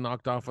people will get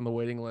knocked off on the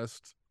waiting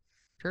list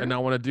and True.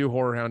 not want to do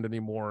Horror Hound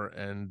anymore,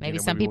 and Maybe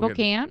some maybe we'll people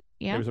get can't.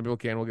 Yeah. maybe some people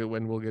can.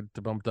 We'll get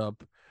bumped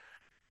up.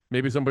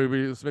 Maybe somebody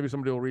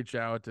will reach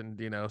out and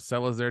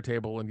sell us their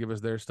table and give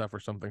us their stuff or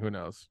something. Who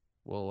knows?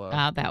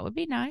 That would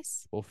be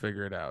nice. We'll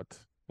figure it out.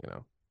 We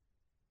don't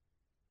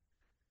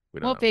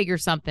We'll know. figure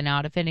something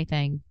out. If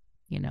anything,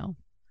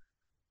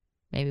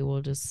 maybe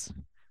we'll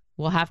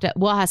still have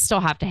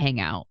to hang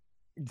out.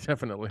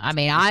 Definitely. I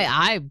mean,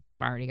 I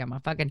already got my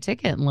fucking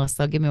ticket unless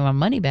they'll give me my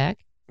money back.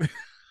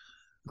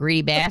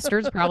 Greedy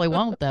bastards probably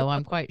won't though.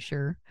 I'm quite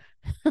sure.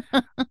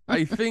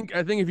 I think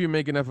if you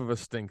make enough of a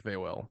stink, they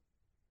will.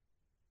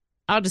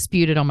 I'll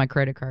dispute it on my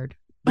credit card.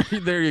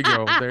 There you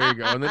go. There you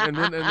go. And then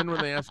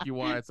when they ask you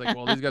why, it's like,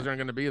 well, these guys aren't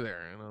going to be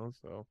there,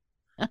 So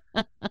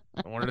I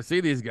wanted to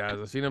see these guys.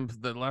 I've seen them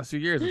the last few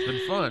years. It's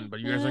been fun, but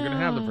you guys aren't going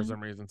to have them for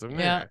some reason. So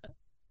Yeah.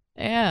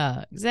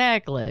 Yeah,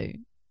 exactly.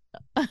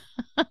 Jeez.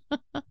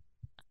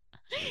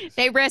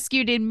 They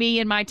rescued me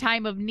in my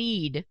time of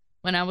need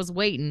when I was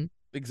waiting.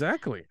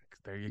 Exactly.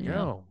 There you Yeah.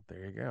 go.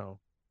 There you go.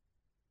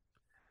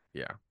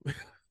 Yeah.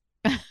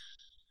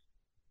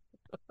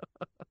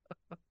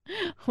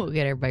 We'll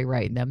get everybody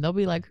writing them. They'll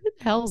be like, who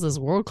the hell is this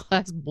world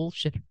class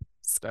bullshit?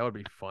 That would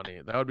be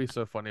funny. That would be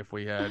so funny if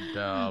we had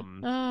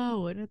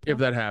Oh, wouldn't it if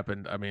though? that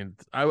happened. I mean,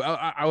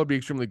 I would be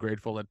extremely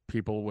grateful that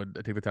people would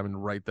take the time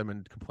and write them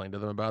and complain to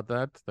them about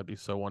that. That'd be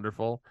so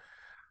wonderful.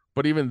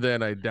 But even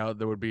then, I doubt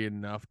there would be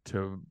enough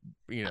to,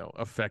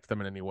 affect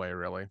them in any way,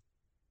 really.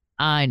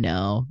 I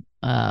know.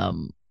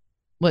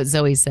 What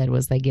Zoe said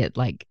was they get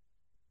like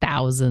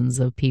thousands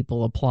of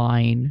people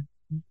applying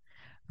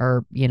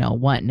or,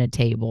 wanting a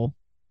table.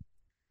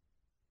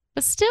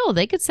 But still,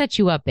 they could set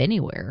you up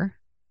anywhere.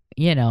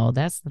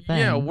 That's the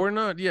Yeah, thing. we're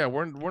not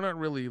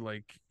really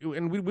like,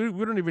 and we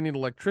don't even need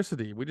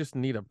electricity. We just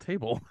need a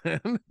table,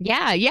 man.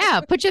 Yeah,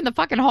 yeah. Put you in the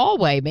fucking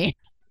hallway, man.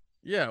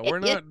 Give We're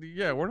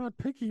not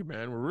picky,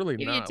 man. We're really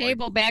you a not like,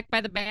 table back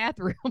by the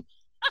bathroom.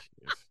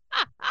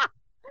 jeez.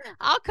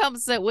 I'll come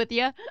sit with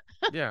you.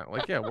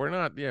 We're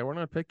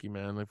not picky,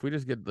 man. If we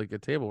just get like a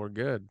table, we're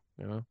good.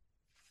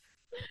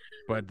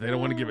 But they don't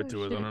want to give it Oh,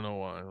 to us. I shit. don't know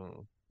why. I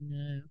don't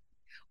No.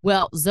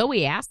 Well,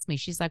 Zoe asked me,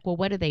 she's like, well,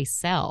 what do they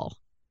sell?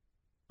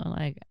 I'm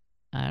like,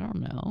 I don't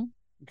know.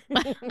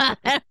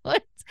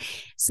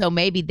 So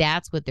maybe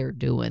that's what they're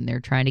doing. They're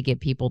trying to get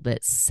people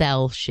that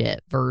sell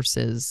shit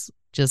versus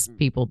just know.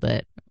 people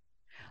that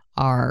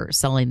are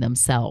selling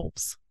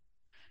themselves,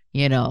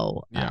 you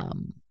know. Yeah.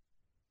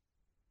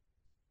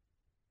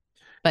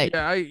 But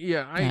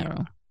Yeah, I don't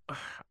know.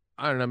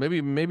 I don't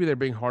know. Maybe they're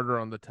being harder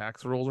on the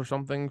tax rolls or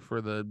something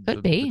for Could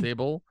the be.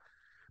 table.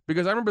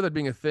 Because I remember that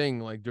being a thing,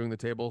 like doing the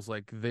tables,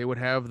 like they would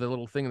have the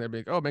little thing and they'd be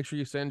like, "Oh, make sure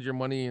you send your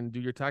money and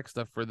do your tax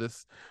stuff for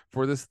this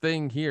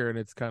thing here." And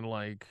it's kind of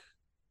like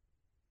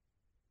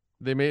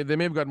they may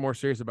have gotten more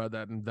serious about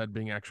that and that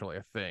being actually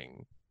a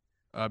thing.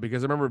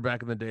 Because I remember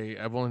back in the day,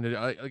 I've only did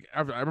I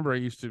remember I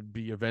used to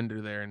be a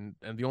vendor there, and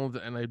I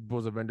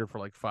was a vendor for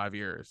like 5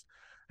 years,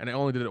 and I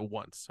only did it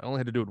once. I only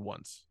had to do it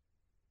once,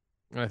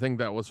 and I think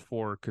that was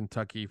for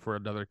Kentucky for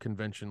another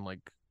convention.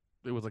 Like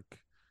it was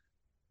like,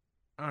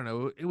 I don't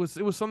know, it was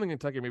something in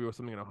Kentucky, maybe it was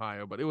something in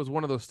Ohio, but it was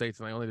one of those states,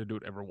 and I only had to do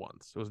it ever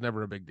once. It was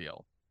never a big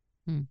deal.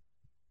 Hmm.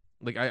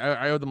 Like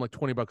I owed them like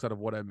 $20 out of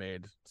what I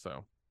made,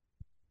 so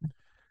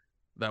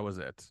that was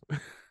it.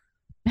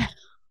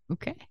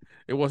 Okay.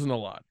 It wasn't a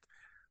lot,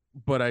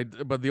 but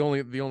the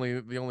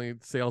only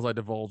sales I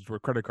divulged were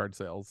credit card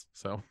sales,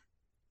 so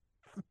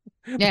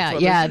Yeah,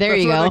 yeah, there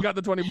that's you why they go. got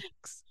the $20.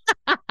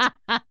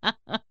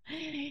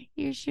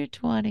 Here's your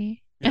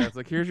 20. Yeah, it's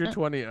like, here's your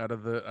 20 out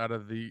of the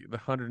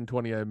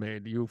 120 I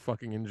made. You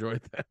fucking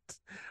enjoyed that.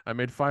 I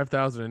made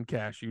 5,000 in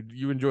cash.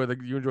 You enjoy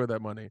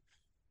that money.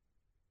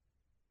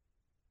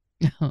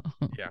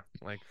 Yeah,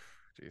 like,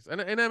 jeez.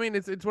 And I mean,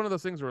 it's one of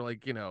those things where,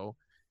 like,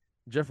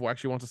 Jeff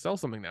actually wants to sell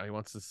something now. He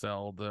wants to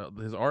sell the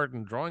his art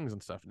and drawings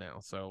and stuff now.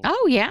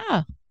 Oh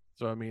yeah.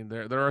 So I mean,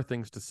 there are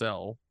things to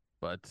sell,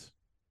 but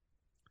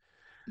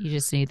You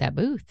just need that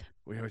booth.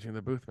 we have it in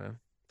the booth, man.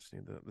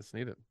 Just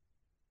need it.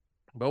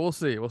 But we'll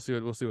see. We'll see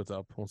what's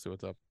up. We'll see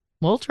what's up.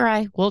 We'll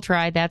try. We'll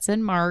try. That's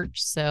in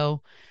March,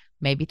 so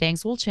maybe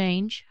things will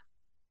change.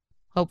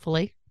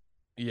 Hopefully.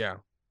 Yeah,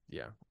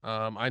 yeah.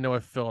 I know I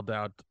filled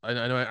out. I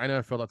know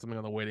I filled out something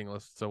on the waiting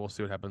list. So we'll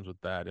see what happens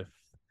with that.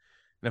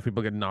 If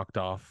people get knocked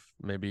off,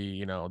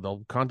 maybe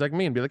they'll contact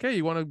me and be like, "Hey,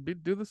 you want to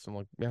do this?" I'm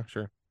like, "Yeah,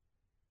 sure."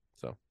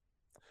 So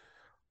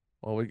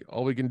all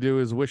we can do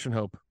is wish and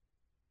hope.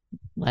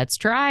 Let's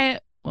try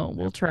it. Well,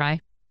 we'll Yep. try.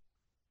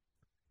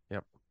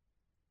 Yep.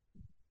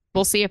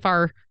 We'll see if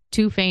our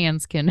two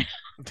fans can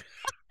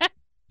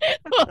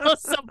will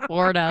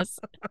support us.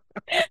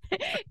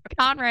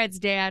 Conrad's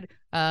dad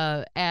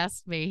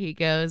asked me, he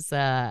goes,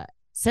 so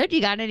do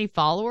you got any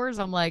followers?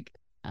 I'm like,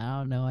 I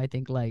don't know. I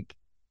think like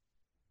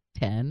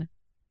 10.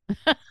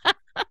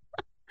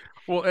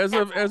 Well, That's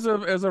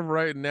as of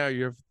right now,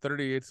 you have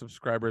 38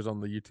 subscribers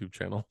on the YouTube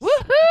channel.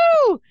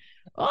 woohoo.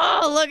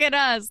 Oh, look at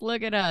us.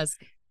 Look at us.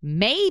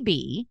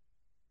 Maybe,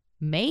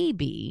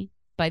 maybe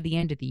by the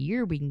end of the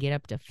year, we can get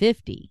up to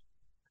 50.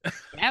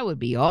 That would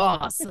be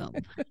awesome.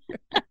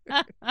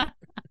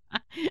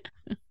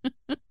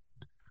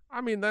 I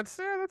mean, that's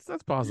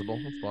possible.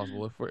 That's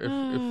possible. If we're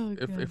Oh,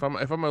 if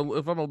God. I'm a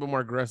little bit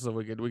more aggressive,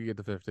 we could get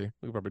to 50.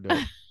 We could probably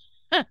do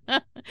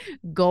it.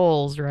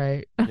 Goals,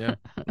 right? Yeah.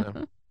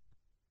 Yeah.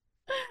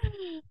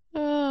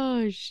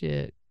 Oh,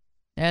 shit.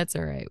 That's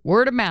all right.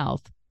 Word of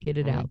mouth. Get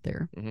it Mm-hmm. out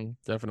there. Mm-hmm.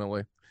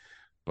 Definitely.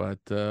 But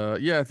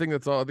yeah, I think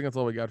that's all. I think that's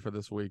all we got for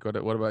this week. What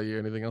about you?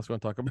 Anything else you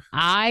want to talk about?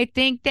 I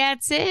think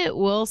that's it.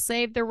 We'll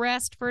save the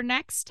rest for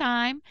next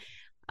time.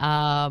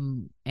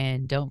 And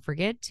don't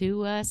forget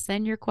to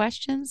send your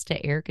questions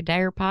to Erica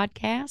Dyer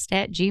podcast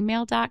at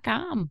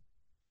gmail.com.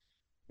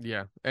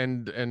 Yeah,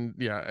 and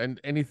yeah, and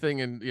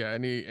anything, and yeah,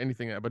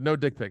 anything, but no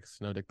dick pics.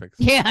 No dick pics.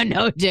 Yeah,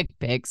 no dick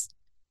pics.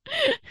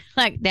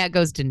 Like that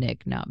goes to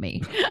Nick, not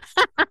me.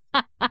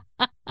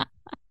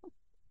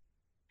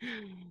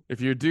 If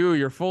you do,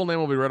 your full name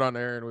will be read on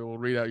air, and we will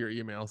read out your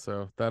email.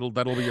 So that'll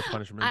be your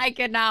punishment. I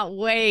cannot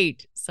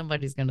wait.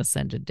 Somebody's gonna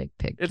send a dick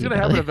pic. It's You gonna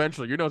know happen that.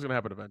 eventually. You know it's gonna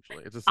happen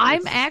eventually.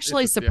 I'm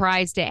actually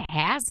surprised it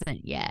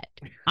hasn't yet.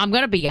 I'm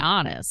gonna be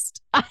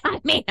honest. I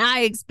mean,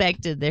 I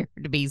expected there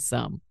to be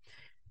some.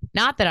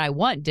 Not that I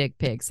want dick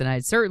pics, and I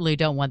certainly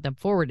don't want them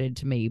forwarded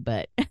to me,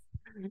 but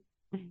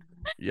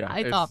yeah,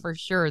 I thought for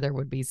sure there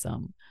would be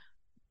some.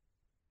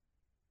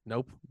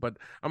 Nope. But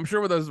I'm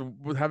sure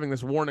with having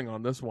this warning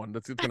on this one,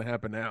 it's gonna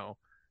happen now.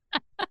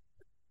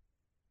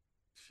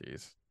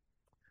 Jeez.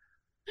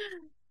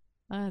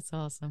 That's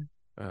awesome.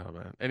 Oh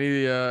man.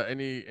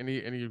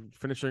 Any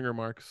finishing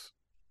remarks?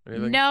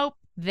 Anything? Nope.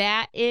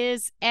 That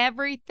is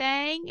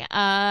everything.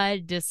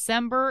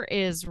 December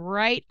is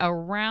right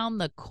around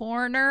the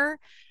corner.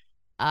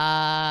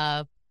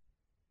 Uh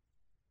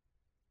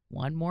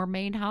One more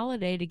main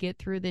holiday to get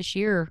through this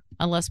year.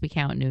 Unless we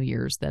count New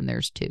Year's, then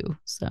there's two.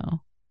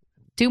 So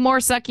two more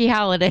sucky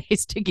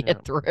holidays to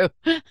get through.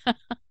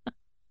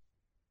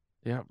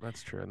 Yeah,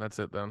 that's true. And that's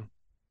it then.